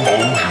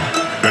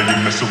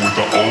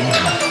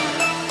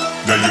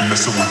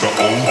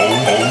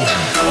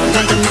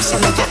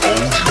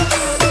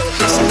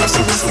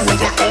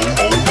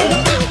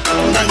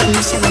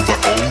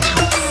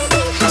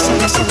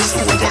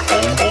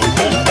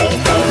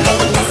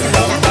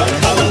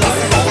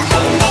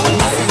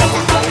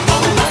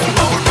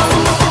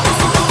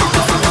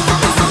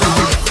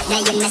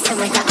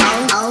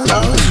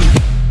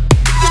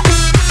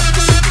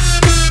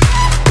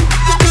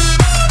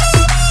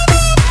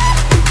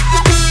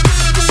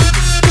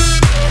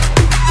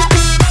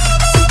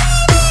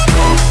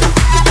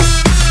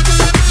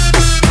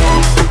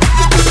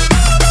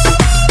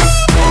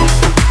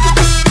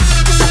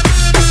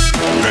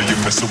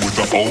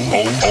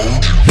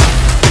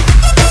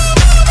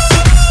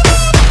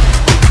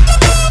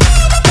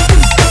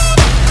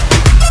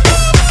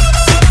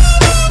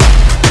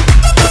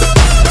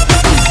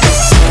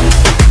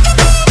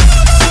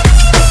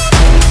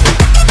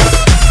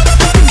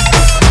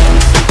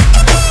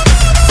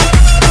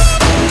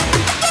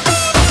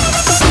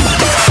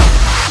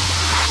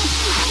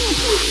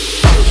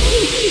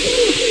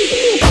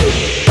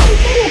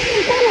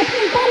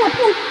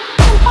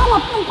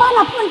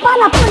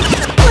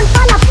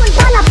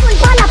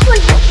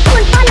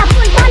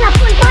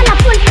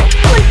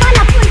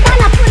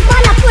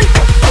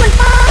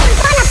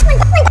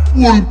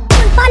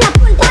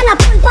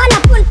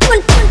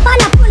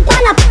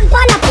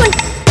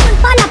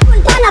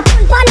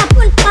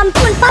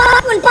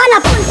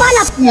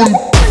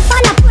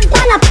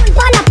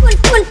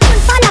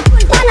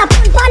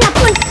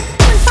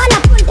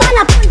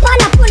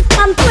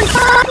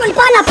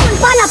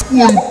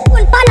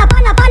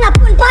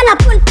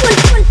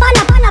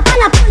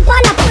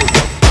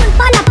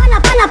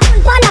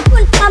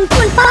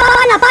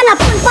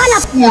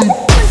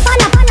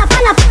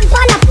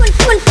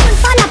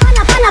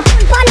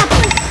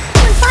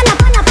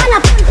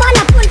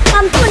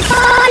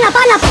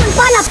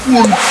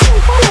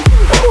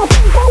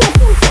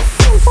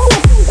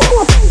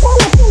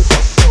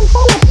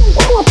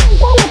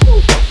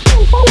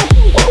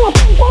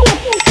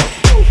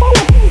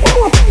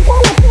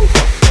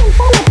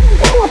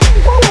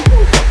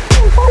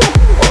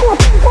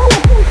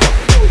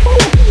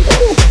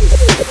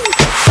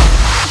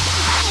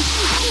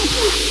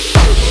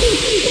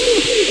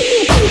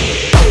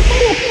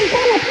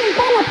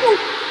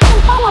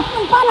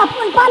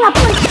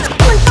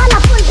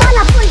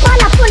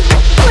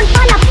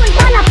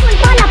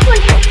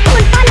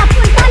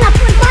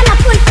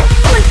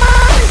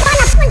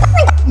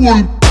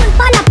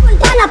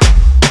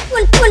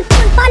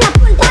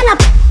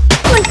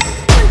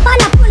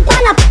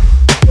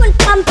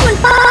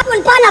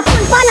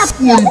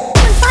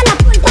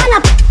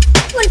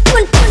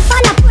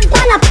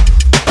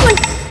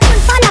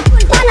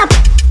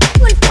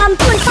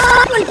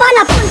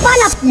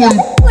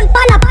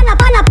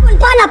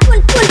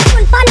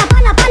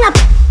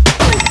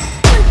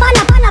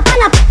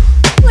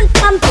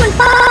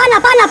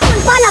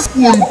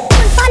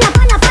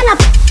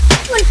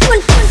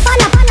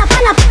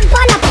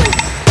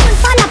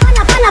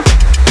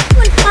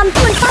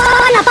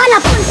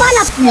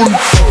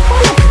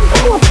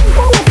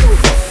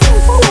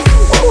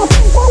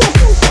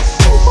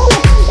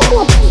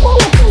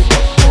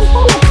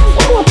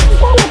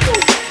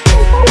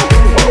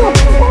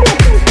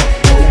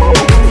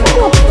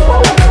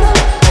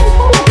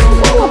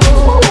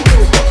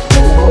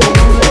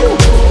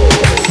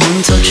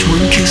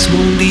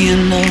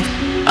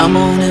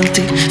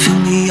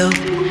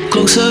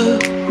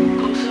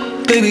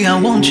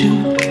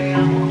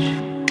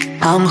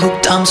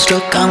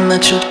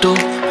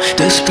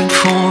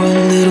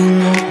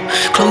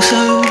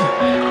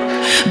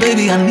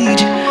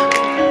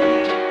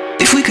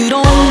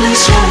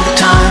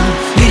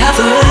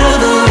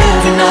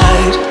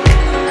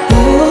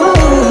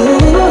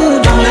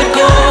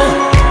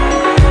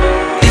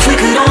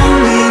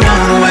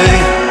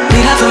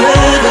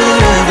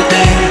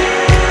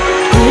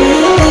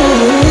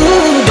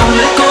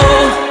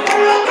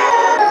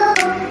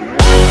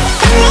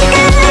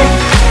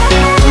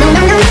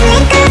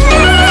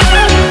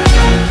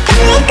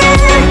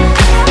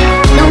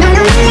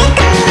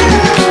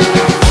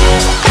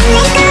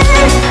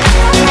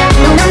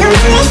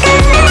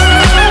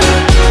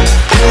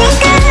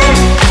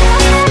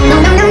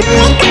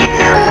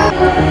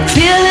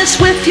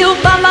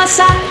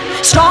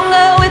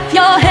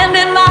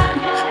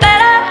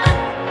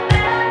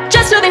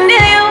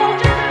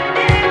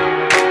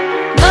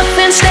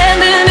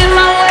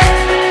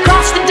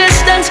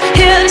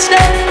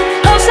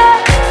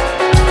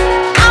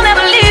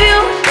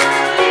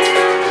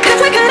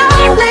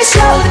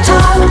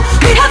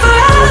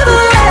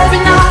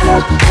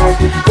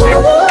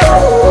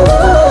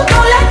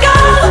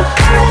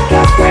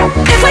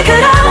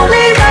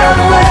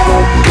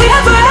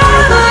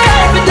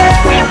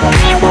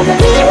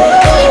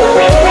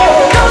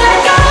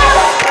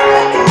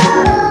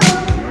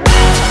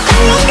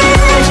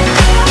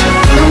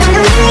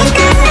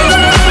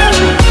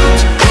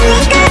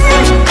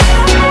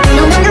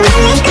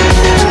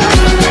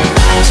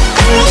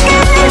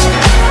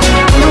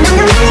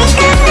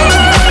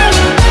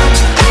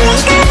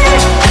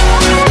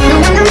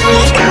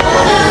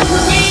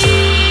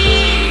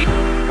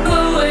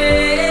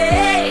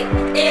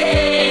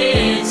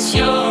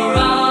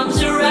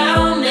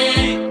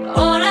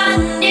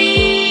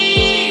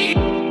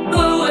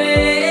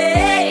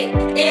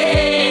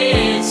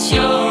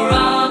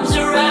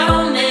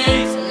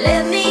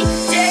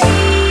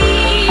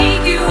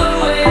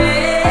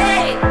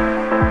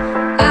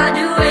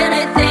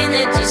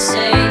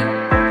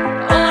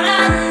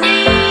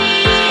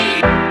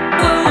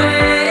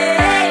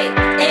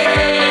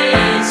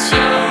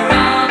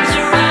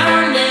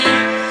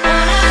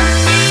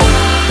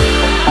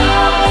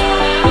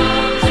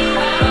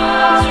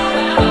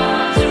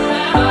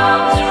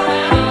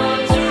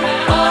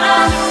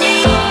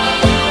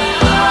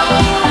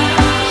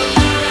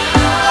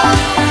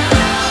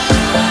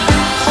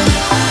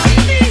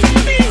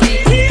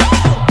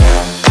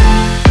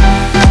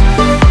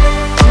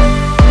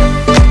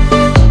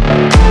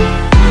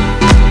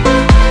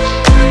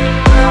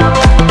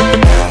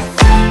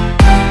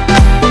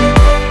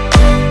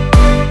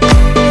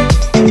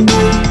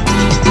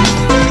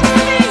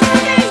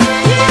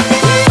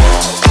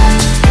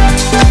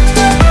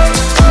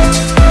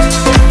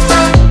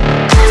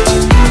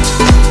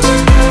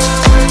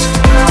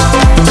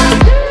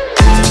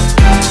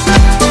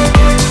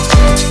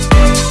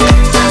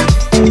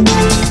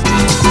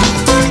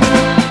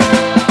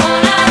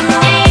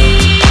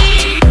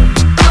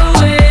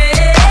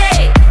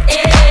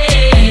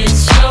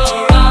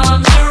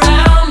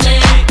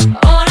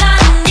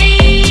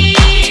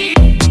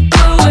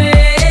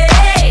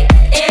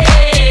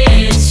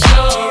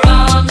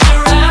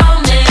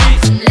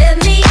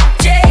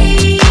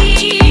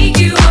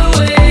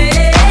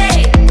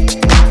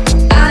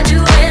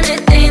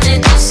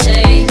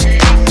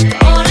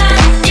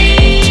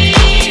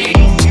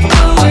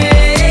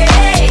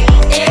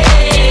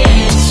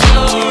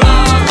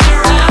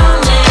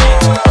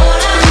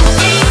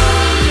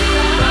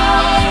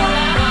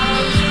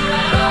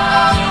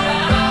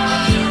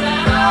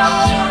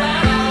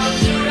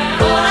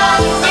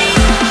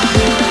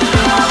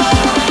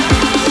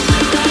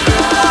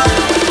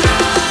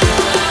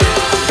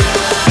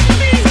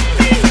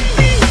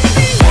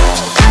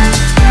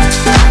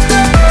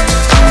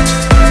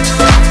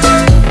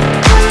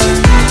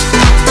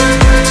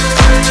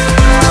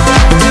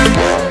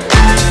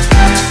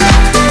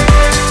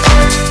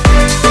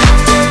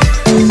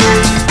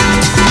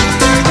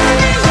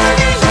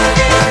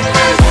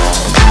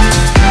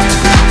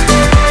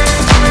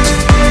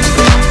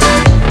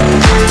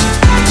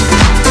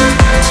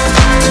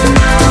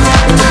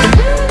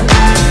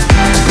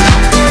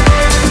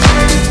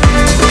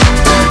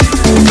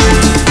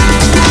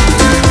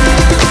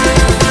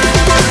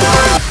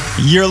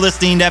You're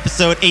listening to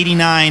episode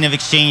 89 of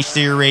Exchange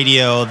Theory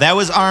Radio. That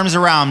was Arms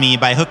Around Me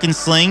by Hook and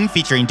Sling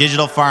featuring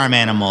Digital Farm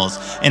Animals.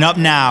 And up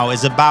now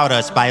is About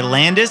Us by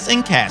Landis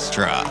and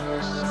Castra.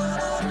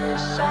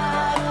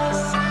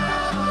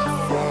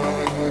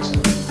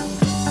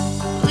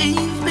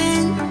 We've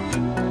been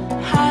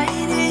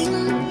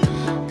hiding,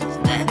 'cause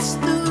that's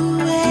the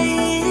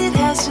way it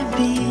has to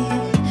be.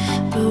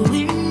 But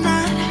we're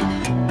not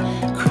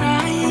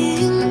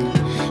crying,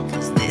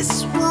 'cause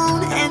this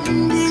won't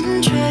end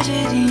in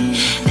tragedy.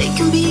 They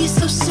can be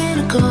so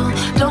cynical,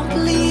 don't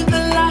believe the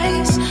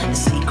lies. The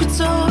secret's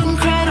so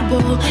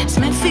incredible, it's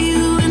meant for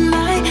you and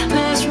I.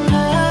 Let's run.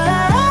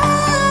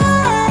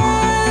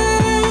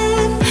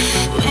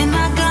 We're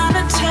not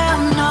gonna tell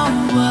no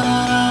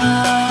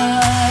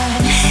one.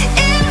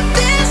 If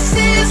this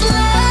is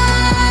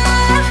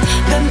love,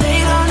 then they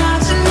don't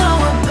have to know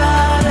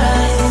about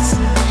us.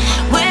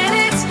 When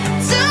it's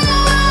two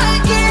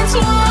against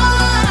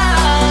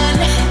one,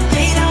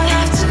 they don't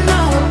have to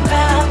know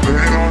about.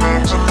 They don't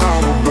have to know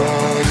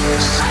about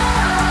us.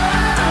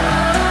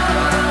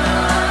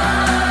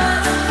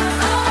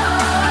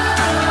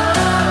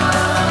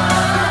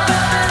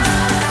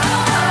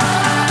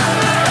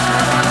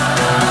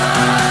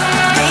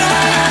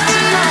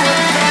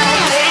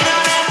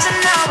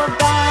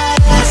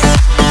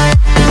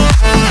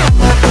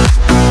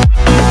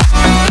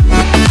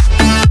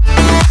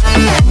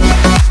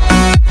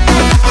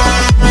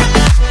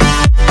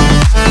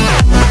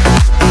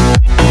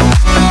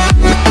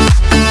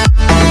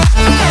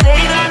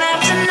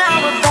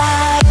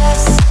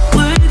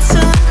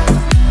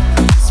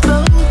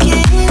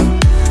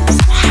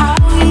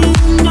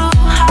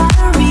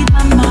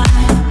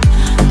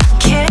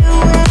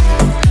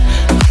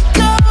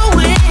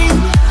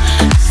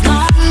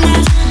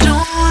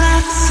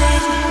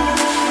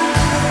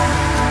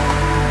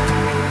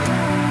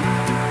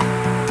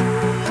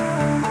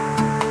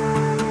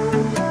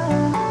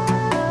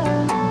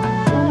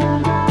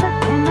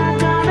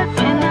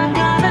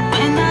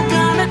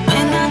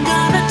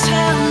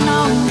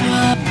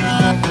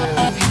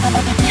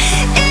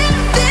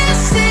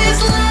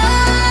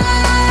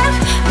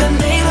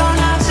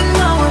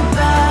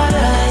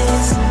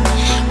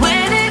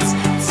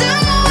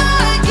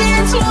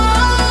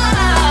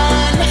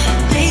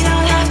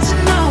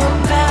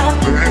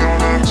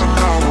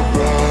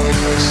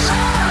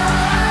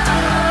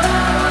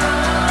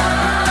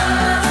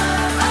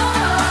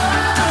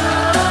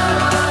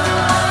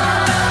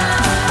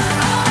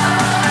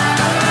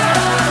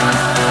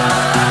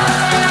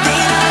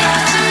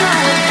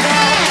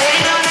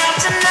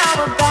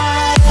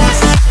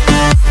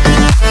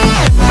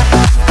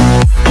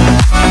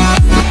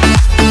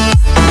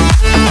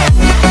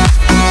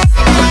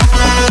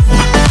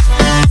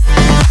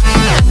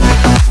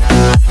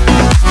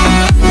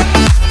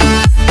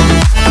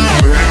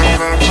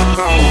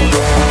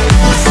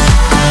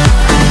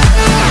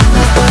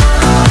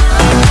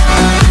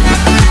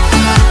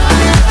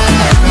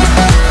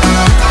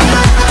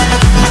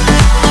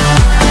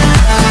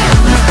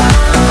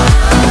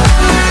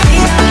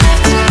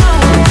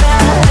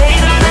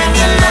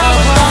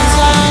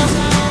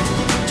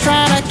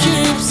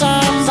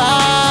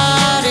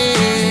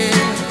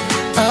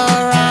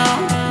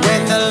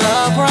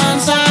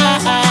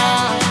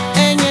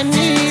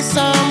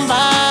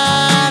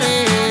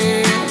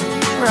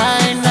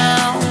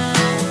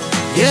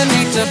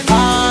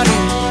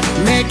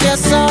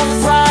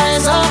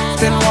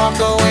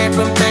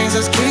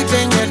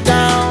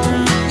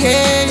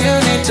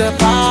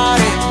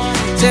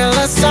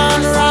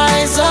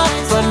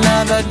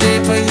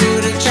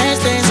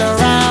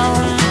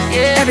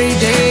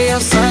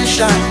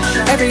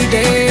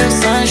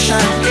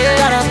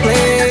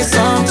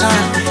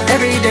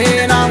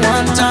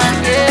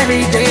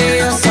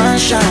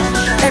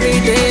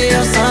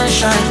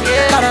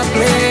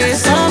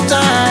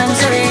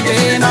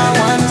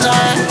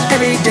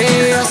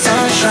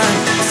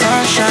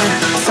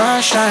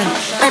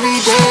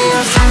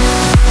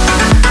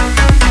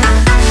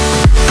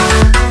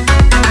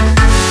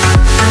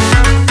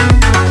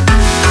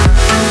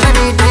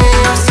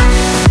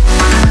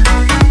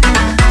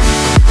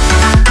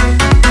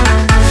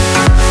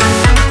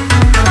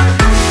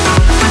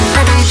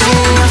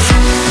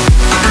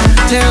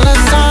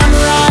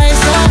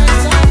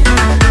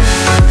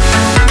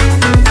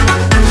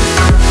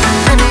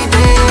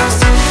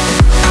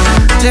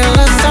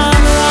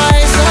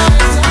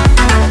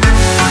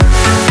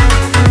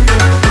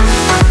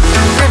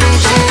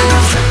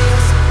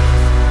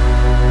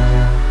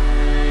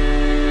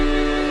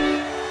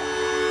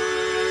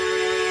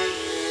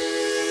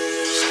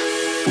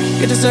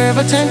 You deserve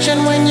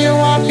attention when you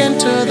walk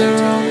into the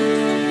room.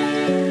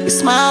 Your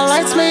smile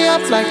lights me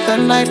up like the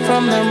light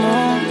from the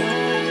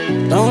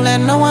moon. Don't let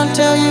no one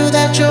tell you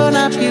that you're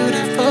not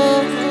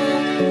beautiful,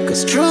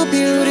 'cause true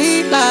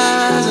beauty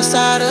lies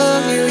inside of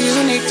you.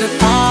 You need to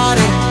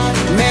party,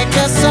 make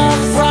yourself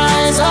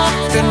rise up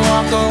and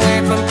walk away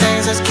from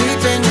things that's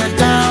keeping you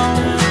down.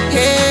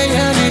 Yeah,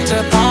 you need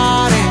to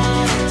party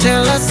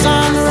till the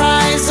sun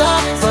rise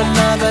up.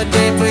 Another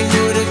day for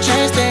you to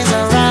change things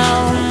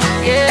around.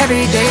 Yeah.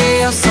 Every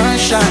day of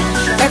sunshine,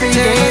 every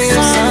day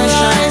of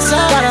sunshine.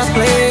 Gotta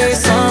play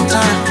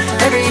sometime,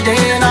 every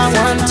day not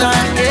one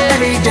time.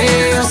 Every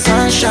day of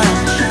sunshine,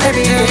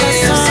 every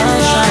day of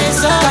sunshine.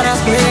 Gotta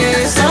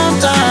play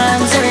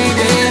sometimes, every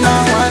day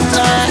not one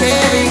time.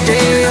 Every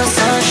day of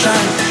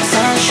sunshine,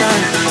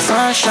 sunshine,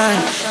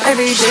 sunshine.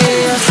 Every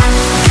day of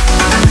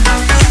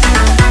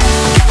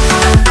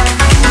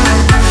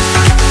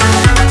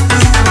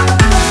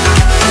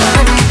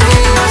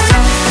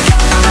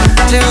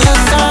till the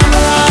sun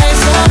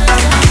rises up.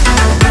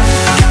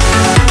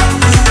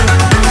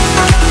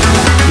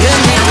 You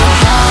need to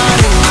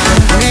party,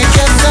 make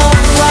yourself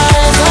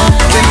rise up.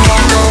 Then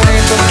walk away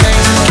from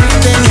things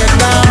keeping you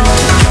down.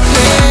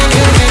 Yeah,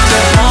 you need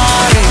to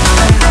party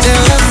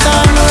till the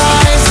sun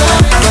rises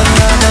up.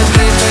 Another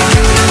day for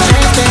you to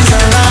change things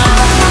around.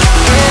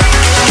 Yeah.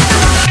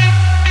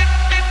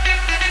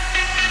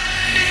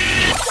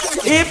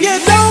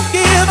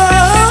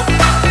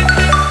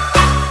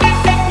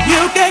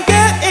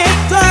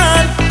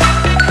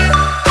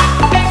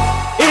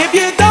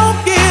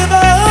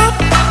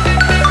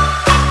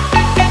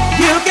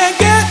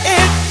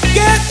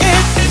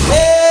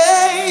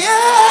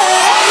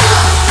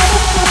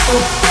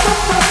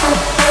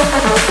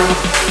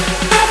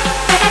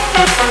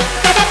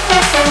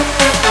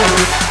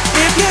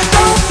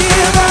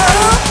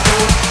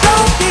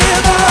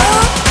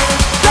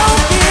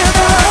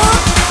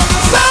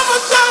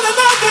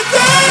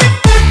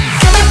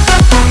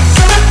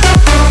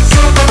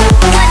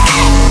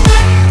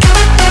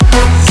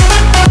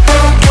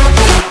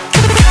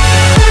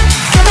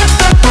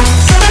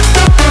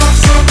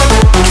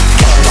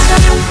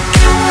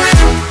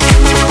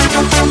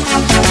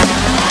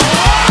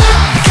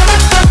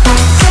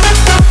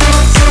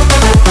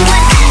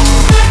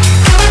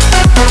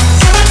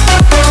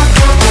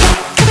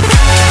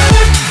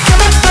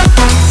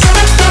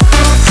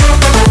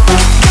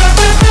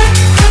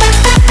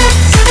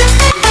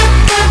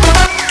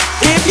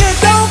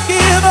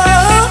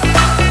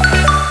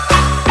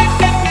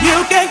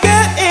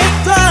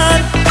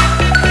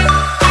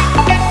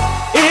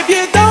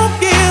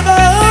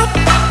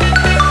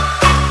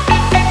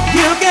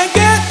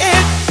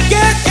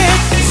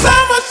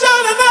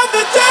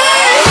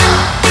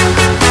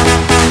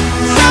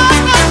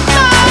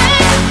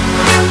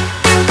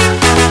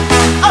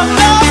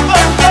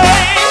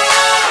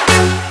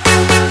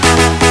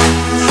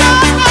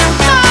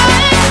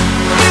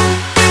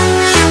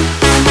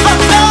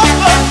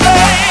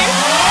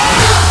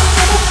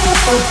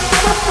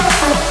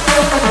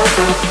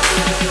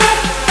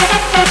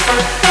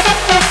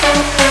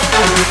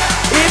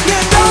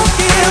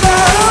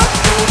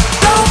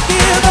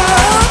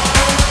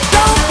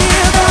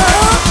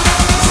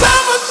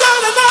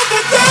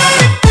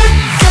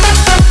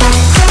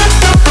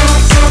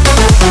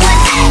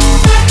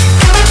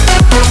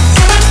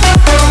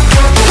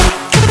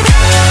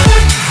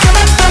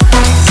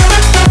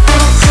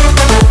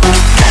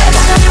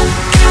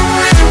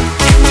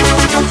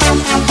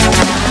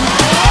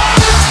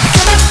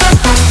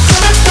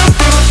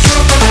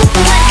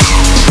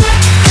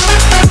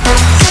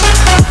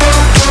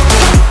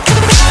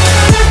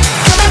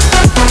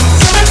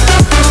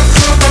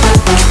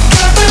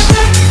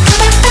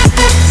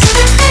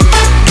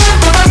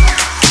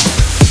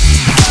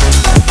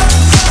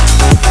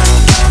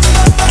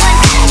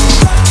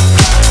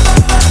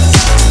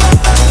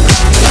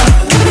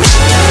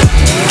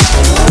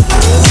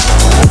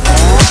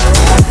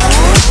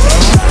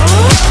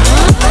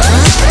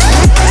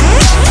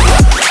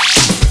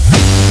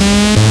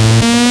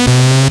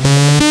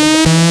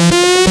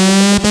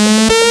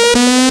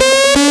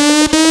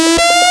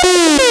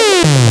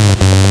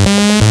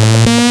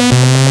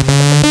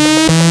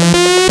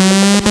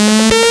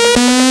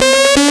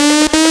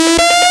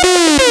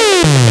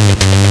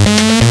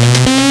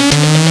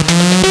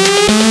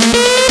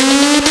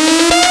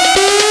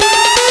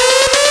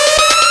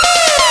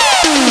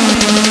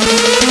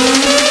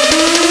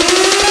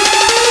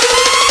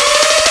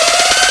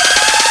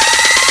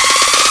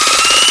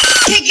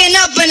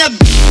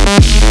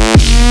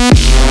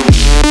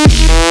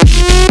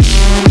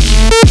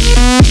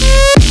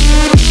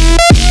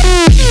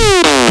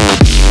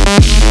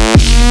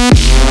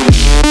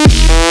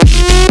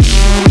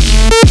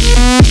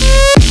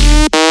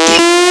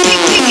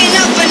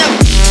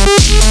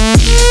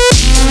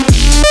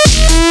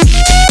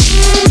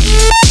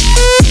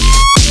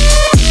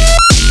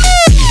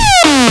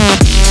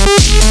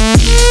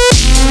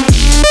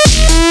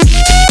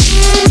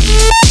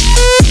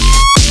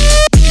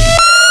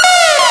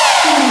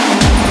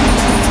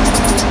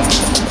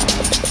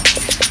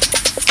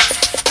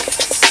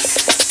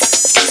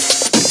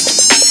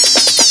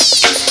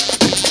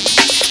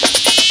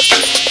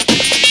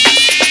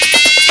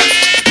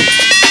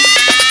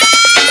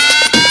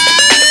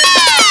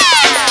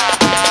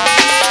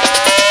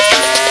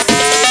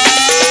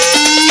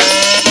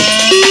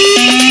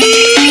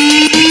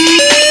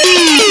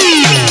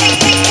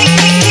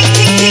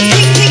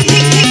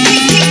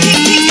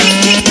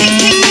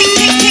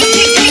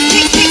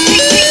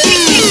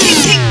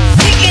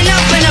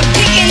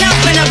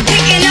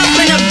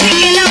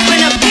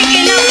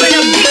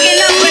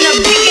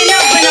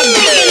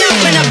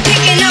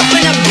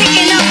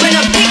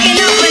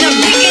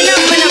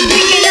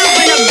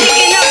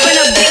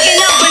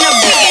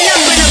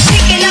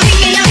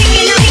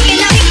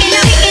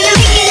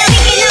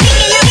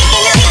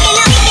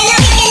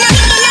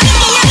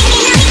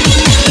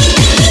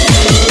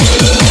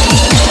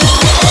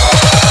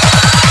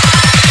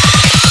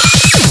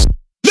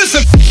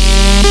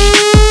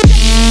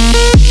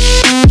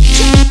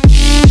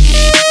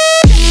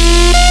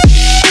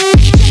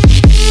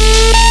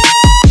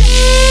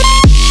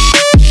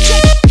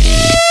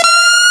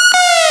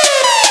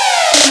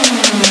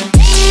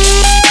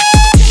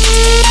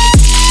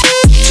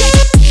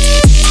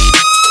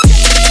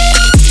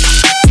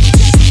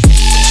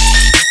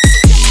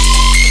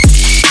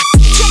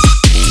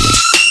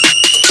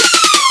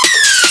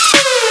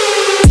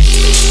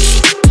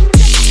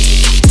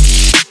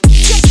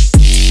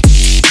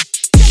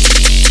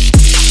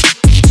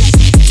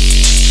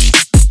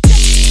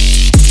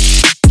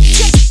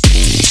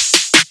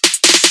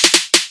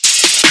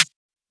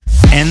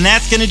 And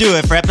that's going to do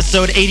it for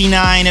episode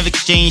 89 of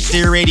Exchange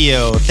Theory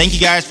Radio. Thank you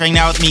guys for hanging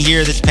out with me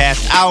here this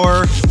past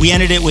hour. We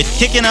ended it with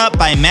Kicking Up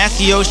by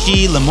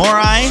Masayoshi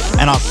Lemorai,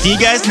 and I'll see you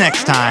guys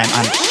next time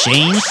on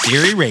Exchange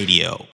Theory Radio.